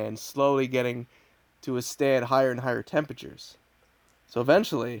and slowly getting to withstand higher and higher temperatures. So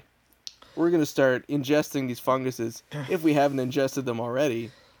eventually, we're going to start ingesting these funguses if we haven't ingested them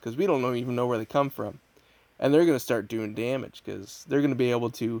already, because we don't even know where they come from. And they're going to start doing damage because they're going to be able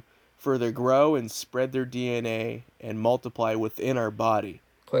to further grow and spread their DNA and multiply within our body,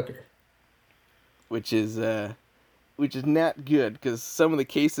 Quicker. which is not good, because some of the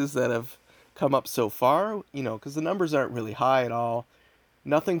cases that have come up so far, because the numbers aren't really high at all,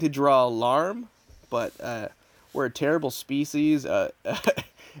 nothing to draw alarm, but we're a terrible species at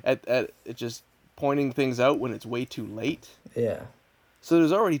just pointing things out when it's way too late. Yeah. So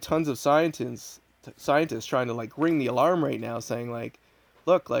there's already tons of scientists trying to like ring the alarm right now, saying like,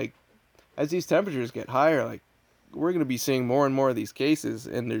 look, like as these temperatures get higher, like we're going to be seeing more and more of these cases,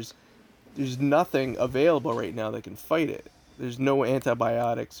 and there's nothing available right now that can fight it. There's no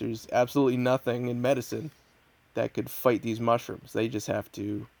antibiotics. There's absolutely nothing in medicine that could fight these mushrooms. They just have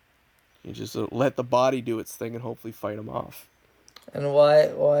to just let the body do its thing and hopefully fight them off. And why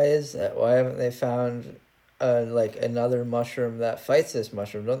is that? Why haven't they found like another mushroom that fights this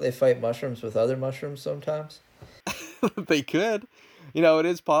mushroom? Don't they fight mushrooms with other mushrooms sometimes? They could. It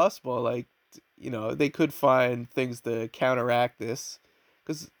is possible. Like, they could find things to counteract this.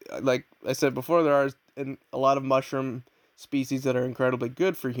 Because, like I said before, there are a lot of mushroom species that are incredibly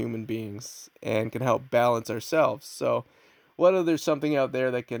good for human beings and can help balance ourselves. So, what if there's something out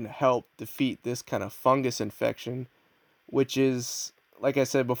there that can help defeat this kind of fungus infection, which is, like I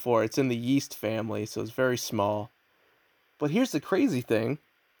said before, it's in the yeast family, so it's very small. But here's the crazy thing.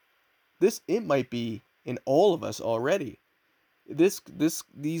 It might be in all of us already. These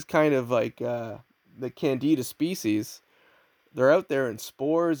kind of like the Candida species, they're out there in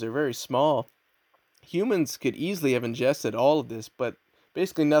spores. They're very small. Humans could easily have ingested all of this, but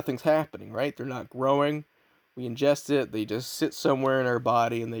basically nothing's happening, right? They're not growing. We ingest it. They just sit somewhere in our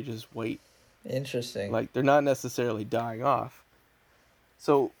body and they just wait. Interesting. Like they're not necessarily dying off.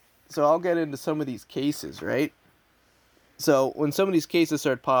 So I'll get into some of these cases, right? So when some of these cases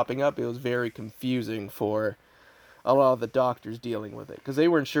started popping up, it was very confusing for a lot of the doctors dealing with it, because they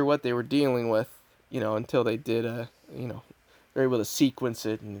weren't sure what they were dealing with, until they did they're able to sequence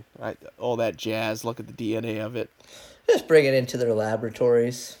it and all that jazz, look at the DNA of it. Just bring it into their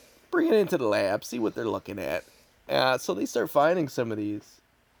laboratories. Bring it into the lab, see what they're looking at. So they start finding some of these.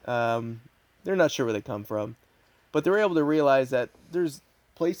 They're not sure where they come from, but they're able to realize that there's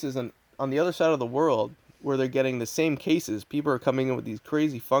places on the other side of the world where they're getting the same cases. People are coming in with these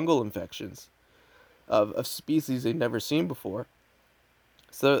crazy fungal infections of species they've never seen before.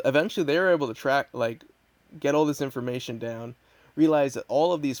 So eventually they were able to track, like, get all this information down, realize that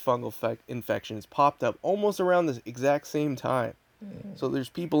all of these fungal infections popped up almost around the exact same time. So there's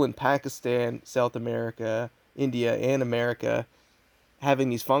people in Pakistan, South America, India, and America having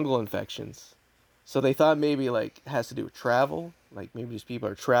these fungal infections. So they thought maybe like it has to do with travel, like maybe these people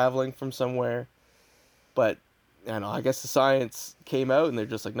are traveling from somewhere. But I don't know, I guess the science came out and they're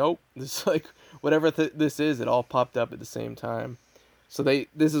just like, nope, this is like whatever this is, it all popped up at the same time. So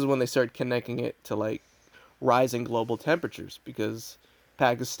this is when they start connecting it to like rising global temperatures, because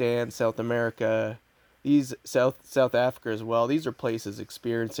Pakistan, South America, these South Africa as well, these are places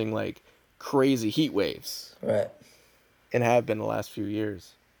experiencing like crazy heat waves. Right. And have been the last few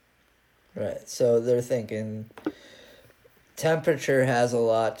years. Right. So they're thinking temperature has a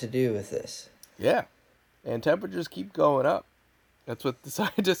lot to do with this. Yeah. And temperatures keep going up. That's what the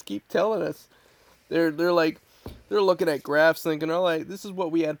scientists keep telling us. They're looking at graphs thinking, all right, this is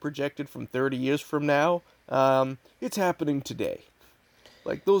what we had projected from 30 years from now. It's happening today.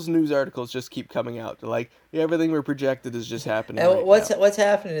 Like, those news articles just keep coming out. They're like, yeah, everything we projected is just happening And right now. what's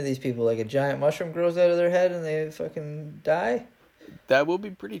happening to these people? Like a giant mushroom grows out of their head and they fucking die? That will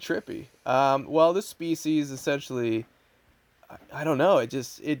be pretty trippy. Well, this species essentially, I don't know.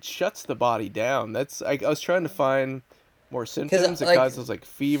 It shuts the body down. I was trying to find more symptoms. It causes like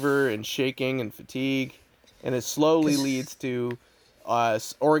fever and shaking and fatigue, and it slowly leads to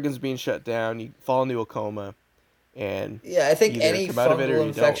organs being shut down. You fall into a coma, and yeah, I think any fungal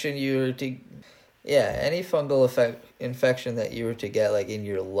infection any fungal infection that you were to get like in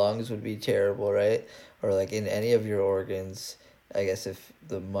your lungs would be terrible, right? Or like in any of your organs. I guess if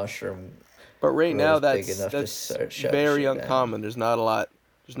the mushroom. But right now that's very uncommon. Down. There's not a lot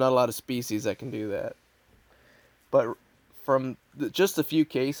of species that can do that. But from just a few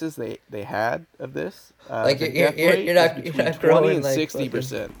cases they had of this, like you're not 20 growing and like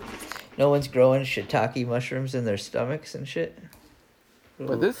 60%. No one's growing shiitake mushrooms in their stomachs and shit.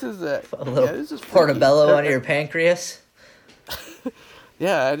 But this is this is portobello on your pancreas.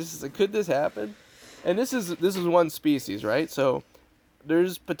 Yeah, could this happen? And this is one species, right? So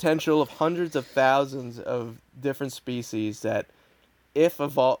there's potential of hundreds of thousands of different species that, if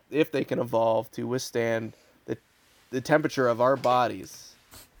they can evolve to withstand the temperature of our bodies,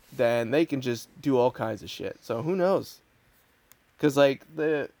 then they can just do all kinds of shit. So who knows? Because like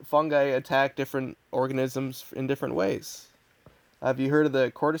the fungi attack different organisms in different ways. Have you heard of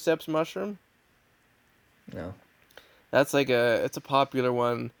the cordyceps mushroom? No. That's like it's a popular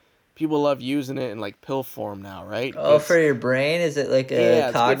one. People love using it in like pill form now, right? Oh, for your brain? Is it like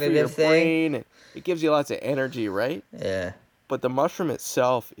a cognitive thing? Brain. It gives you lots of energy, right? Yeah. But the mushroom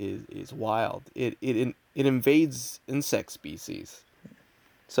itself is wild. It invades insect species.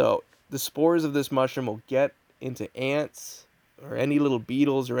 So the spores of this mushroom will get into ants or any little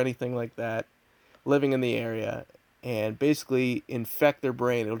beetles or anything like that living in the area and basically infect their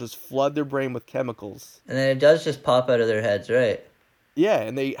brain. It'll just flood their brain with chemicals. And then it does just pop out of their heads, right? Yeah,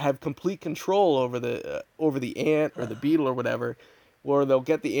 and they have complete control over the ant or the beetle or whatever, where they'll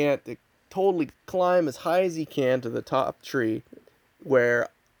get the ant to totally climb as high as he can to the top tree, where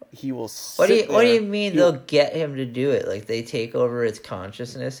he will sit there. What do you mean they'll get him to do it? Like they take over its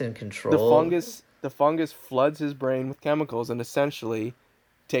consciousness and control? The fungus floods his brain with chemicals and essentially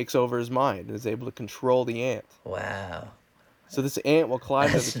takes over his mind and is able to control the ant. Wow. So this ant will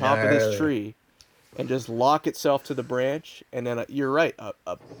climb to the top of this tree and just lock itself to the branch, and then you're right,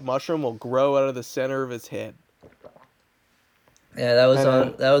 a mushroom will grow out of the center of his head. Yeah, that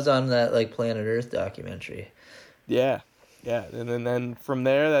was on that like Planet Earth documentary. Yeah, and then from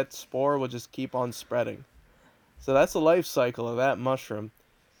there that spore will just keep on spreading. So that's the life cycle of that mushroom,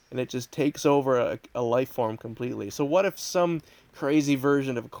 and it just takes over a life form completely. So what if some crazy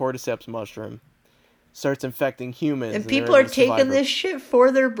version of a cordyceps mushroom starts infecting humans? And people are taking this shit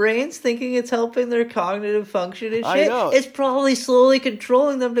for their brains, thinking it's helping their cognitive function and shit. I know. It's probably slowly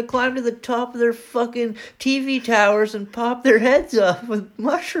controlling them to climb to the top of their fucking TV towers and pop their heads off with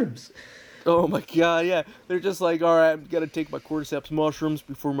mushrooms. Oh my god, yeah. They're just like, alright, I'm gonna take my cordyceps mushrooms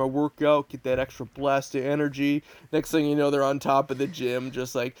before my workout, get that extra blast of energy. Next thing you know, they're on top of the gym,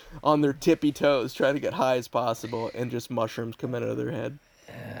 just like on their tippy toes, trying to get high as possible, and just mushrooms come out of their head.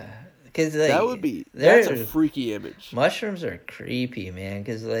 Cause like, that's a freaky image. Mushrooms are creepy, man,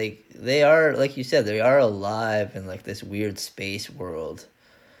 because like they are, like you said, they are alive in like this weird space world.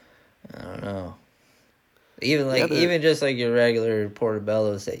 I don't know. Even just like your regular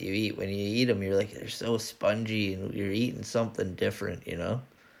portobellos that you eat, when you eat them, you're like, they're so spongy and you're eating something different, you know?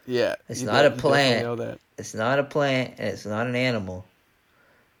 Yeah. It's not a plant. Know that. It's not a plant, and it's not an animal.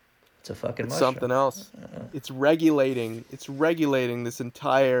 It's a fucking mushroom. Something else. It's regulating this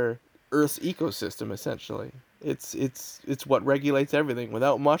entire Earth's ecosystem essentially. It's what regulates everything.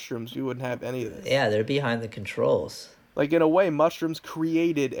 Without mushrooms, you wouldn't have any of this. Yeah, they're behind the controls. Like in a way, mushrooms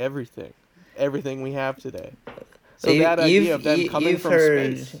created everything we have today. So But that idea of them coming from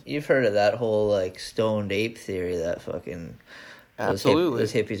space, you've heard of that whole like stoned ape theory that fucking absolutely.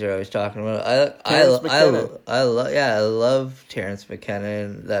 those hippies are always talking about. Terence McKenna. I love Terence McKenna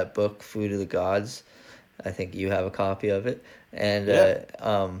and that book Food of the Gods. I think you have a copy of it, and that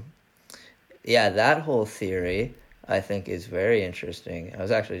whole theory I think is very interesting. I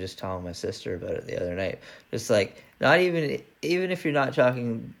was actually just telling my sister about it the other night. Just like not even if you're not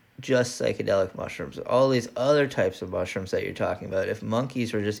talking just psychedelic mushrooms, all these other types of mushrooms that you're talking about, if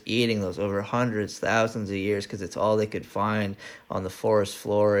monkeys were just eating those over hundreds, thousands of years because it's all they could find on the forest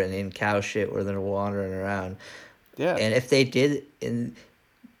floor and in cow shit where they're wandering around, and if they did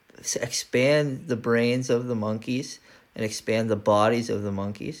expand the brains of the monkeys and expand the bodies of the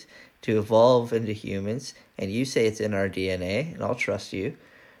monkeys to evolve into humans, and you say it's in our DNA, and I'll trust you.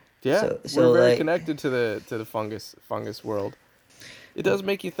 Yeah, so we're very like, connected to the fungus world. It does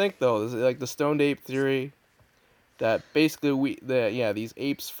make you think though, like the stoned ape theory, that basically these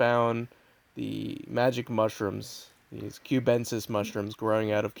apes found the magic mushrooms, these cubensis mushrooms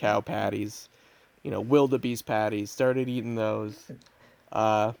growing out of cow patties, wildebeest patties, started eating those.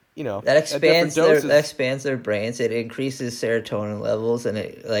 That expands their brains. It increases serotonin levels, and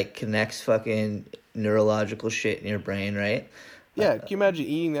it like connects fucking neurological shit in your brain, right? Yeah, can you imagine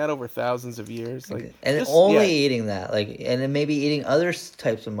eating that over thousands of years? Like, and eating that, like, and then maybe eating other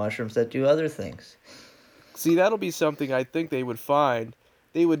types of mushrooms that do other things. See, that'll be something I think they would find.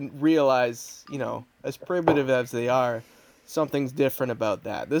 They would realize, as primitive as they are, something's different about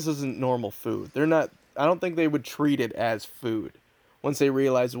that. This isn't normal food. I don't think they would treat it as food once they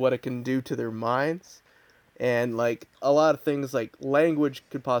realize what it can do to their minds. And, like, a lot of things like language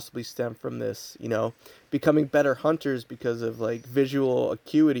could possibly stem from this, becoming better hunters because of, like, visual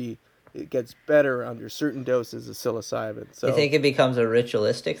acuity. It gets better under certain doses of psilocybin. So you think it becomes a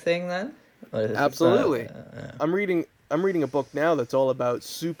ritualistic thing then? Absolutely. I'm reading a book now that's all about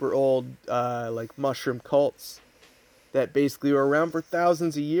super old, like, mushroom cults that basically were around for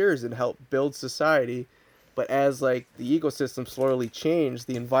thousands of years and helped build society. But as, like, the ecosystem slowly changed,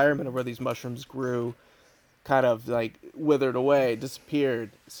 the environment where these mushrooms grew kind of like withered away, disappeared.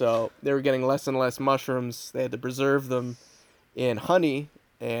 So they were getting less and less mushrooms. They had to preserve them in honey.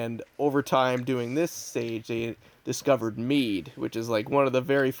 And over time doing this stage, they discovered mead, which is like one of the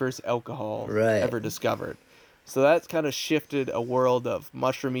very first alcohols ever discovered. So that's kind of shifted a world of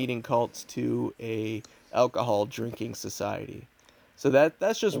mushroom eating cults to a alcohol drinking society. So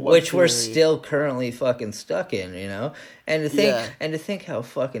that's just one which theory. We're still currently fucking stuck in, and to think how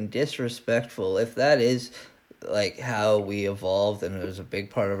fucking disrespectful, if that is like how we evolved and it was a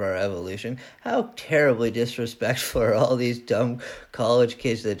big part of our evolution, how terribly disrespectful are all these dumb college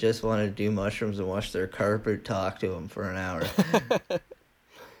kids that just want to do mushrooms and watch their carpet talk to them for an hour.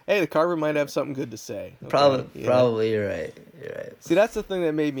 Hey, the carpet might have something good to say. Okay? Probably you're right. See, that's the thing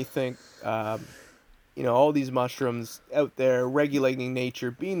that made me think, all these mushrooms out there regulating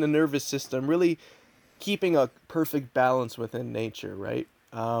nature, being the nervous system, really keeping a perfect balance within nature, right?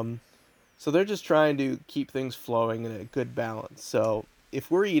 So they're just trying to keep things flowing in a good balance. So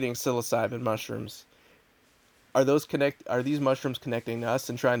if we're eating psilocybin mushrooms, are these mushrooms connecting to us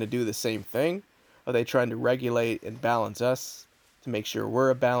and trying to do the same thing? Are they trying to regulate and balance us to make sure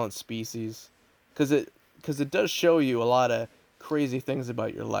we're a balanced species? Because it does show you a lot of crazy things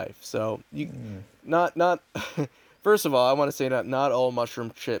about your life. So first of all, I want to say that not all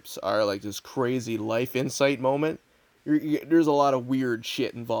mushroom trips are like this crazy life insight moment. There's a lot of weird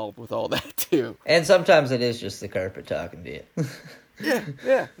shit involved with all that too. And sometimes it is just the carpet talking to you.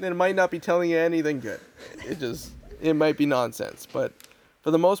 Yeah. And it might not be telling you anything good. It might be nonsense. But for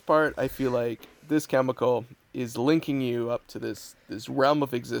the most part, I feel like this chemical is linking you up to this realm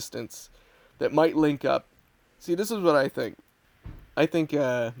of existence that might link up. See, this is what I think. I think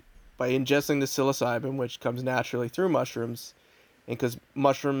by ingesting the psilocybin, which comes naturally through mushrooms, and because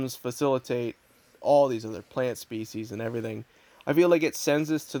mushrooms facilitate all these other plant species and everything, I feel like it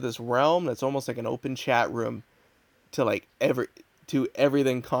sends us to this realm that's almost like an open chat room to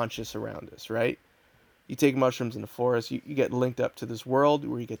everything conscious around us, right? You take mushrooms in the forest, you get linked up to this world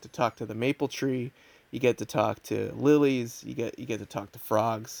where you get to talk to the maple tree, you get to talk to lilies, you get to talk to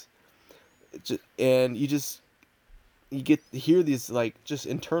frogs, and you get to hear these like just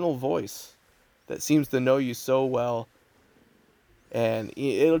internal voice that seems to know you so well. And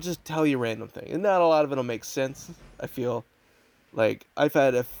it'll just tell you random things. And not a lot of it'll make sense, I feel. Like, I've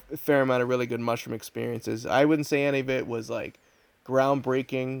had a fair amount of really good mushroom experiences. I wouldn't say any of it was, like,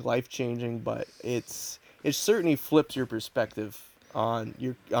 groundbreaking, life-changing, but it certainly flips your perspective on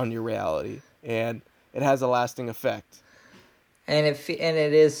your reality, and it has a lasting effect. And it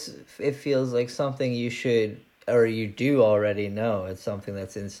feels like something you should, or you do already know. It's something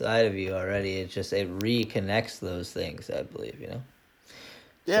that's inside of you already. It reconnects those things, I believe, you know?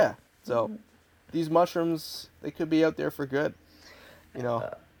 Yeah. So these mushrooms, they could be out there for good. You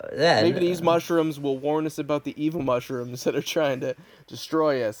know, maybe these mushrooms will warn us about the evil mushrooms that are trying to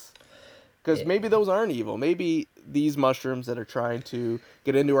destroy us. Because maybe those aren't evil. Maybe these mushrooms that are trying to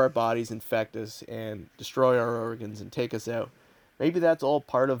get into our bodies, infect us, and destroy our organs and take us out, maybe that's all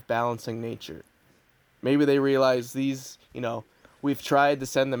part of balancing nature. Maybe they realize these, we've tried to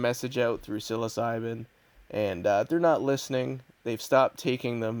send the message out through psilocybin, and they're not listening. They've stopped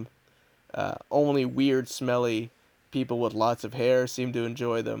taking them. Only weird, smelly people with lots of hair seem to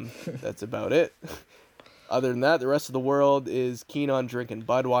enjoy them. That's about it. Other than that, the rest of the world is keen on drinking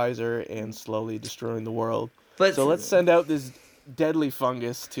Budweiser and slowly destroying the world. So let's send out this deadly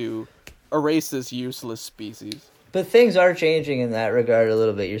fungus to erase this useless species. But things are changing in that regard a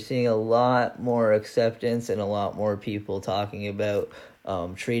little bit. You're seeing a lot more acceptance and a lot more people talking about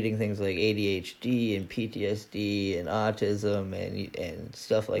treating things like ADHD and PTSD and autism and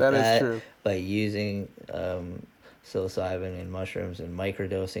stuff like that. That is true. By using psilocybin and mushrooms, and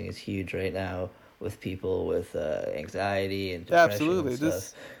microdosing is huge right now with people with anxiety and depression. Absolutely. And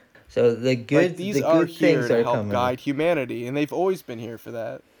stuff. So the good things are help coming. Guide humanity, and they've always been here for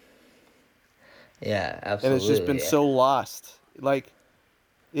that. Yeah, absolutely. And it's just been so lost. Like,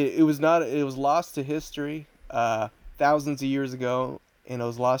 it was lost to history thousands of years ago, and it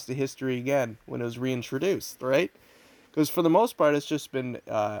was lost to history again when it was reintroduced, right? Because for the most part, it's just been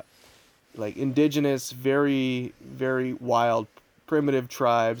like indigenous, very, very wild, primitive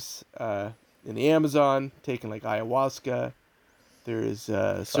tribes in the Amazon taking like ayahuasca. There's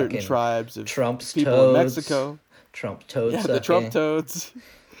certain tribes of Trump's people toads, in Mexico. Trump toads. Yeah, the Trump toads.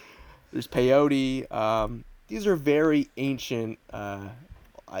 There's peyote. These are very ancient,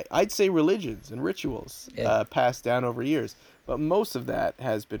 I'd say, religions and rituals passed down over years. But most of that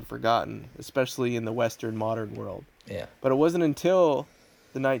has been forgotten, especially in the Western modern world. Yeah. But it wasn't until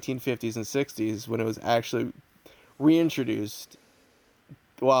the 1950s and 60s when it was actually reintroduced.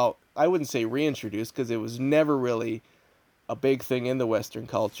 Well, I wouldn't say reintroduced because it was never really a big thing in the Western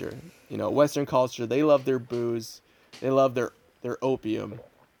culture. Western culture, they love their booze, they love their opium.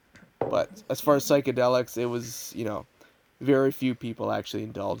 But as far as psychedelics, it was, very few people actually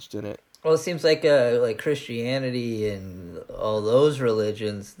indulged in it. Well, it seems like Christianity and all those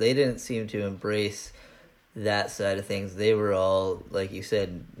religions, they didn't seem to embrace that side of things. They were all, like you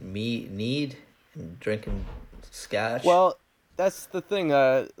said, mead and drinking scotch. Well, that's the thing.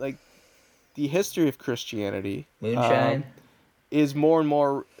 Like, the history of Christianity, moonshine, is more and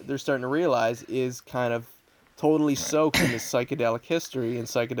more, they're starting to realize, is kind of totally soaked in this psychedelic history and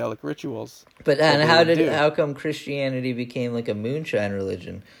psychedelic rituals. But how come Christianity became like a moonshine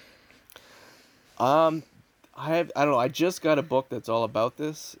religion? I don't know. I just got a book that's all about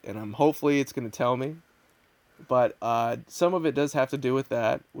this, and hopefully it's going to tell me. But some of it does have to do with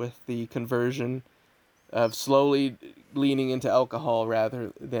that, with the conversion of slowly leaning into alcohol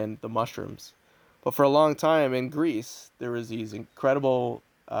rather than the mushrooms. But for a long time in Greece, there was these incredible,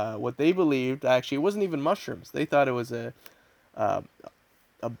 what they believed, actually, it wasn't even mushrooms. They thought it was a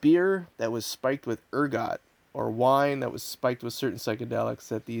beer that was spiked with ergot, or wine that was spiked with certain psychedelics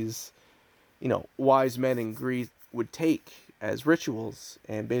that these, wise men in Greece would take as rituals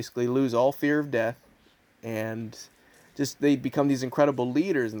and basically lose all fear of death, and just they'd become these incredible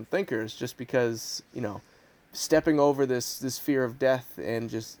leaders and thinkers just because, stepping over this fear of death and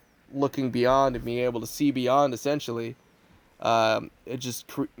just looking beyond and being able to see beyond, essentially, it just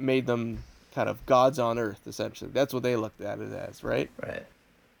made them kind of gods on earth, essentially. That's what they looked at it as, right? Right.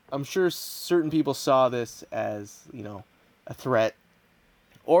 I'm sure certain people saw this as, a threat,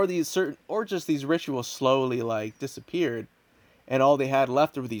 or just these rituals slowly like disappeared, and all they had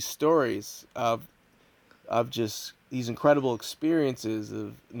left were these stories of just these incredible experiences,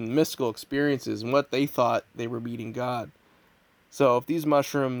 of mystical experiences, and what they thought they were meeting God. So if these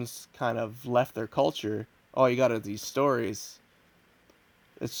mushrooms kind of left their culture, all you got are these stories.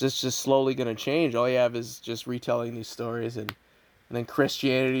 It's just slowly going to change. All you have is just retelling these stories, and then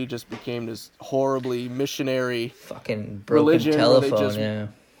Christianity just became this horribly missionary fucking broken religion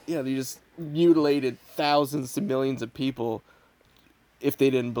telephone. They just mutilated thousands to millions of people if they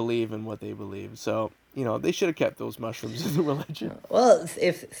didn't believe in what they believed. So, they should have kept those mushrooms in the religion. Well,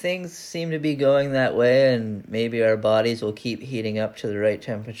 if things seem to be going that way, and maybe our bodies will keep heating up to the right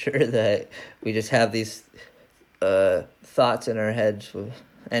temperature, that we just have these thoughts in our heads.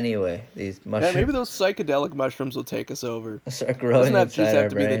 Anyway, these Yeah, mushrooms maybe those psychedelic mushrooms will take us over. start Doesn't growing that just inside have our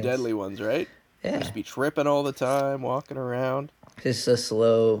to be the brains. deadly ones, right? Yeah, Just be tripping all the time, walking around. just a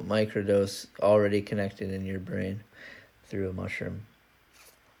slow microdose already connected in your brain through a mushroom.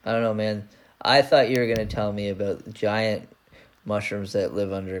 I don't know, man. I thought you were gonna tell me about giant mushrooms that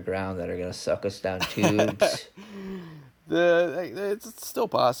live underground that are gonna suck us down tubes. It's still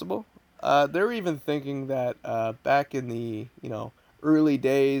possible. They're even thinking that back in the early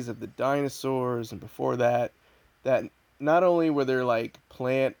days of the dinosaurs and before that, that not only were there like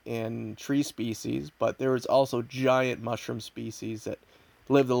plant and tree species, but there was also giant mushroom species that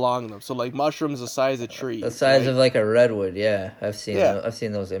lived along them. So like mushrooms the size of trees, The size right? of like a redwood. Yeah, Yeah. I've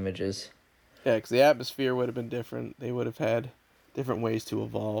seen those images. Yeah, because the atmosphere would have been different. They would have had different ways to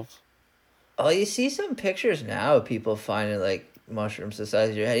evolve. Oh, you see some pictures now of people finding like mushrooms the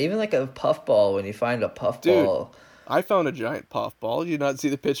size of your head, even like a puffball. When you find a Dude, puffball, I found a giant puffball. Did you not see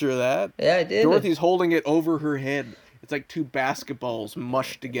the picture of that? yeah, I did. Dorothy's holding it over her head. It's like two basketballs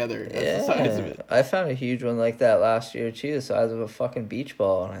mushed together. That's the size of it. I found a huge one like that last year too, the size of a fucking beach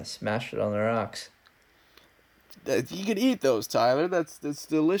ball, and I smashed it on the rocks. You can eat those, Tyler. That's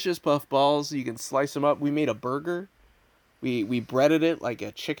delicious puffballs. You can slice them up. We made a burger. We breaded it like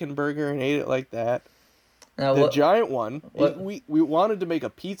a chicken burger and ate it like that. Now The what? giant one, what- we wanted to make a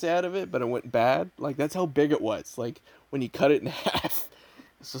pizza out of it, but it went bad. Like that's how big it was. Like when you cut it in half,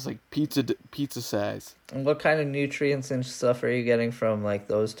 it's just like pizza size. And what kind of nutrients and stuff are you getting from like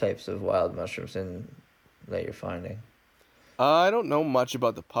those types of wild mushrooms that you're finding? I don't know much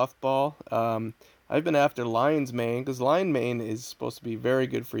about the puffball. I've been after lion's mane because lion mane is supposed to be very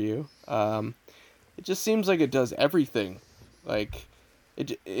good for you. It just seems like it does everything. Like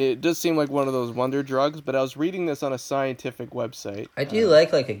it does seem like one of those wonder drugs. But I was reading this on a scientific website. I do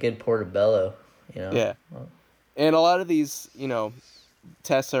like a good portobello, you know. Yeah, and a lot of these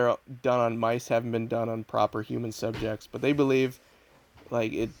tests are done on mice, haven't been done on proper human subjects. But they believe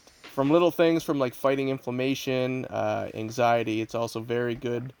like it from little things from like fighting inflammation, anxiety. It's also very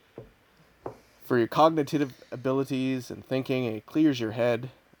good for your cognitive abilities and thinking, and it clears your head.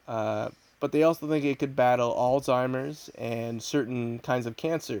 But they also think it could battle Alzheimer's and certain kinds of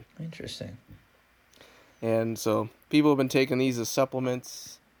cancer. Interesting. And so people have been taking these as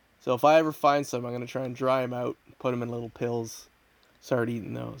supplements. So if I ever find some, I'm going to try and dry them out, put them in little pills, start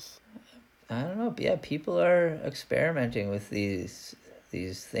eating those. I don't know. Yeah, people are experimenting with these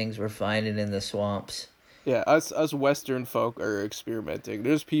things we're finding in the swamps. Yeah, us Western folk are experimenting.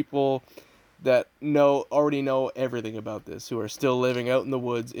 There's people that already know everything about this, who are still living out in the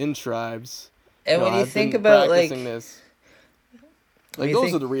woods in tribes. And when you I've think been about like practicing this, when like you those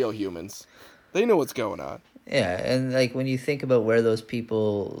think- are the real humans. They know what's going on. yeah, and like when you think about where those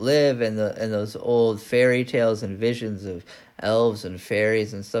people live and those old fairy tales and visions of elves and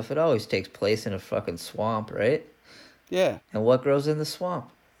fairies and stuff, it always takes place in a fucking swamp, right? Yeah, And what grows in the swamp?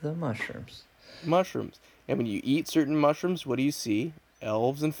 The mushrooms. mushrooms. And when you eat certain mushrooms, what do you see?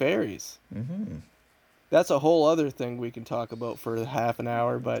 Elves and fairies. Mm-hmm. That's a whole other thing we can talk about for half an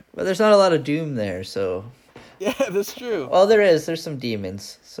hour, but But there's not a lot of doom there, so yeah, that's true. well, there's some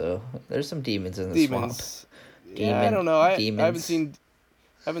demons, so there's some demons in the swamp. Demons. Yeah, I don't know. I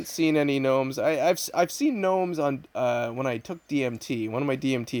haven't seen any gnomes. I've seen gnomes on when I took DMT. One of my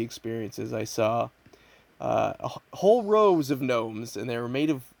DMT experiences, I saw whole rows of gnomes, and they were made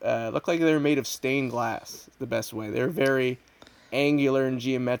of looked like they were made of stained glass. The best way. They're very angular and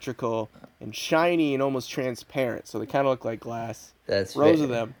geometrical and shiny and almost transparent. So they kind of look like glass. That's Rows very, of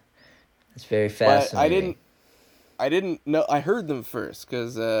them. It's very But fascinating. I didn't know. I heard them first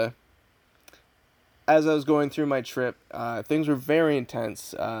because as I was going through my trip, things were very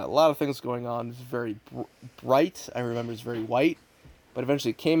intense. A lot of things going on. It was very bright. I remember it was very white, but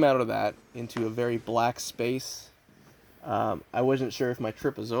eventually came out of that into a very black space. I wasn't sure if my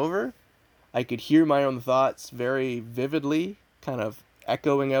trip was over. I could hear my own thoughts very vividly, kind of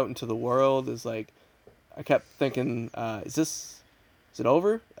echoing out into the world. Is like I kept thinking, is it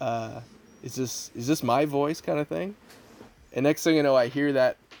over? Is this my voice kind of thing? And next thing you know, I hear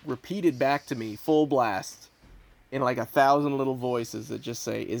that repeated back to me, full blast, in like 1,000 little voices that just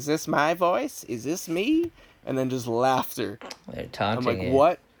say, "Is this my voice? Is this me?" And then just laughter. They're I'm taunting like, you.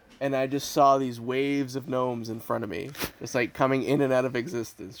 what? And I just saw these waves of gnomes in front of me, just like coming in and out of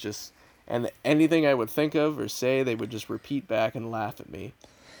existence. And anything I would think of or say, they would just repeat back and laugh at me.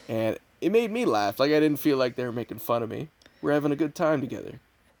 And it made me laugh. Like I didn't feel like they were making fun of me. We're having a good time together.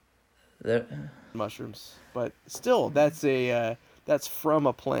 They're- Mushrooms, but still, that's from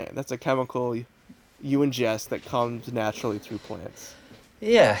a plant. That's a chemical you ingest that comes naturally through plants.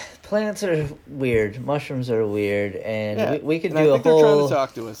 Yeah, plants are weird. Mushrooms are weird, and Yeah, we could and I do a think they're trying whole. to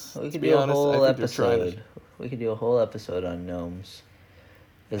talk to us. We To could be do a honest, I whole think they're trying to. episode. We could do a whole episode on gnomes,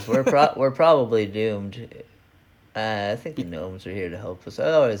 because we're probably doomed. I think the gnomes are here to help us.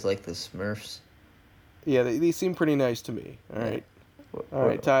 I always like the Smurfs. Yeah, they seem pretty nice to me. All right. All We're-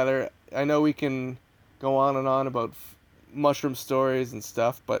 right, Tyler. I know we can go on and on about mushroom stories and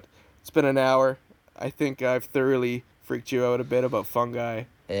stuff, but it's been an hour. I think I've thoroughly freaked you out a bit about fungi.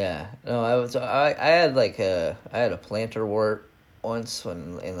 Yeah, no, I had I had a plantar wart once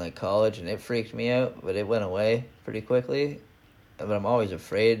when in like college, and it freaked me out, but it went away pretty quickly. But I'm always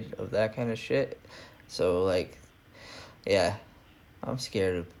afraid of that kind of shit. So like, yeah, I'm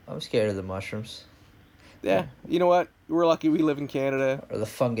scared of the mushrooms Yeah, you know what? We're lucky we live in Canada. or the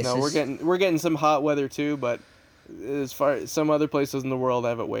funguses. No, we're getting some hot weather too, but as far as some other places in the world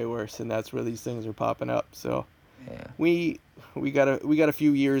have it way worse, and that's where these things are popping up. So Yeah, we got a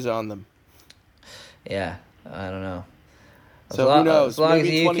few years on them. yeah, I don't know. So who knows? As long Maybe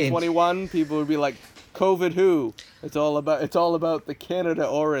as you 2021 people would be like, COVID who? It's all about the Canada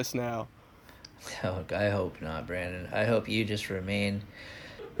Oris now. Oh, I hope not, Brandon. I hope you just remain.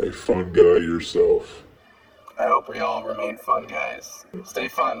 A fun guy yourself. I hope we all remain fun, guys. Stay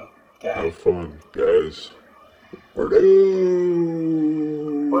fun, guys. Have fun, guys. We're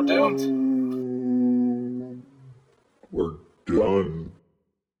doomed. We're doomed.